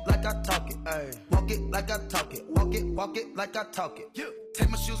 Walk it like I talk it. Hey. Walk it like I talk it. Walk it like I talk it. Take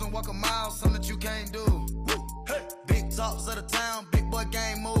my shoes and walk a mile, something that you can't do. Hey. Big talks of the town, big boy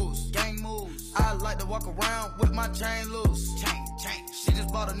gang moves. I like to walk around with my chain loose. Chain. She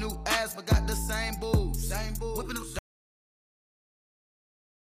just bought a new ass, but got the same boobs. Whipping them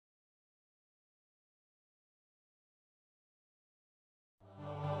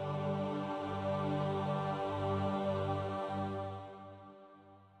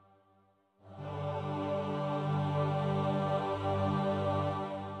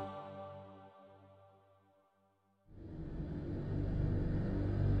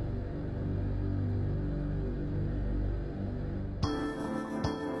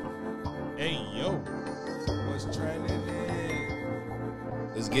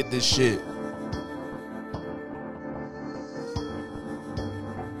Let's get this shit.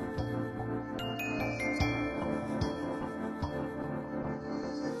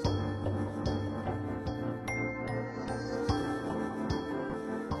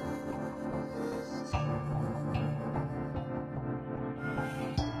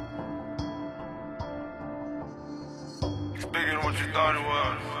 Bigger than what you thought it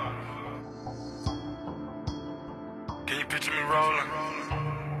was. Can you picture me rolling?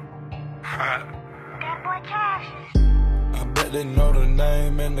 I bet they know the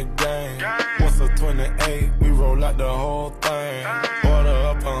name in the game. What's a 28? We roll out the whole thing. Order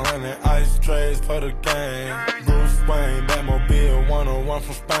up 100 ice trays for the game. Bruce Wayne, Batmobile 101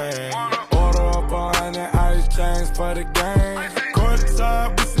 from Spain. Order up 100 ice chains for the game.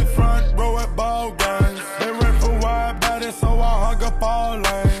 Courtside, we sit front row at ball games. They ran for wide bodies, so I hug up all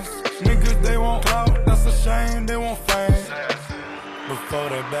lanes. Niggas, they want clout, that's a shame, they want fame. Before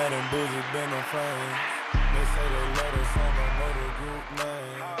they bad and bougie, been on fame. They say they love us, I don't know the group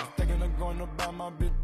name. Thinking of going to buy my bitch.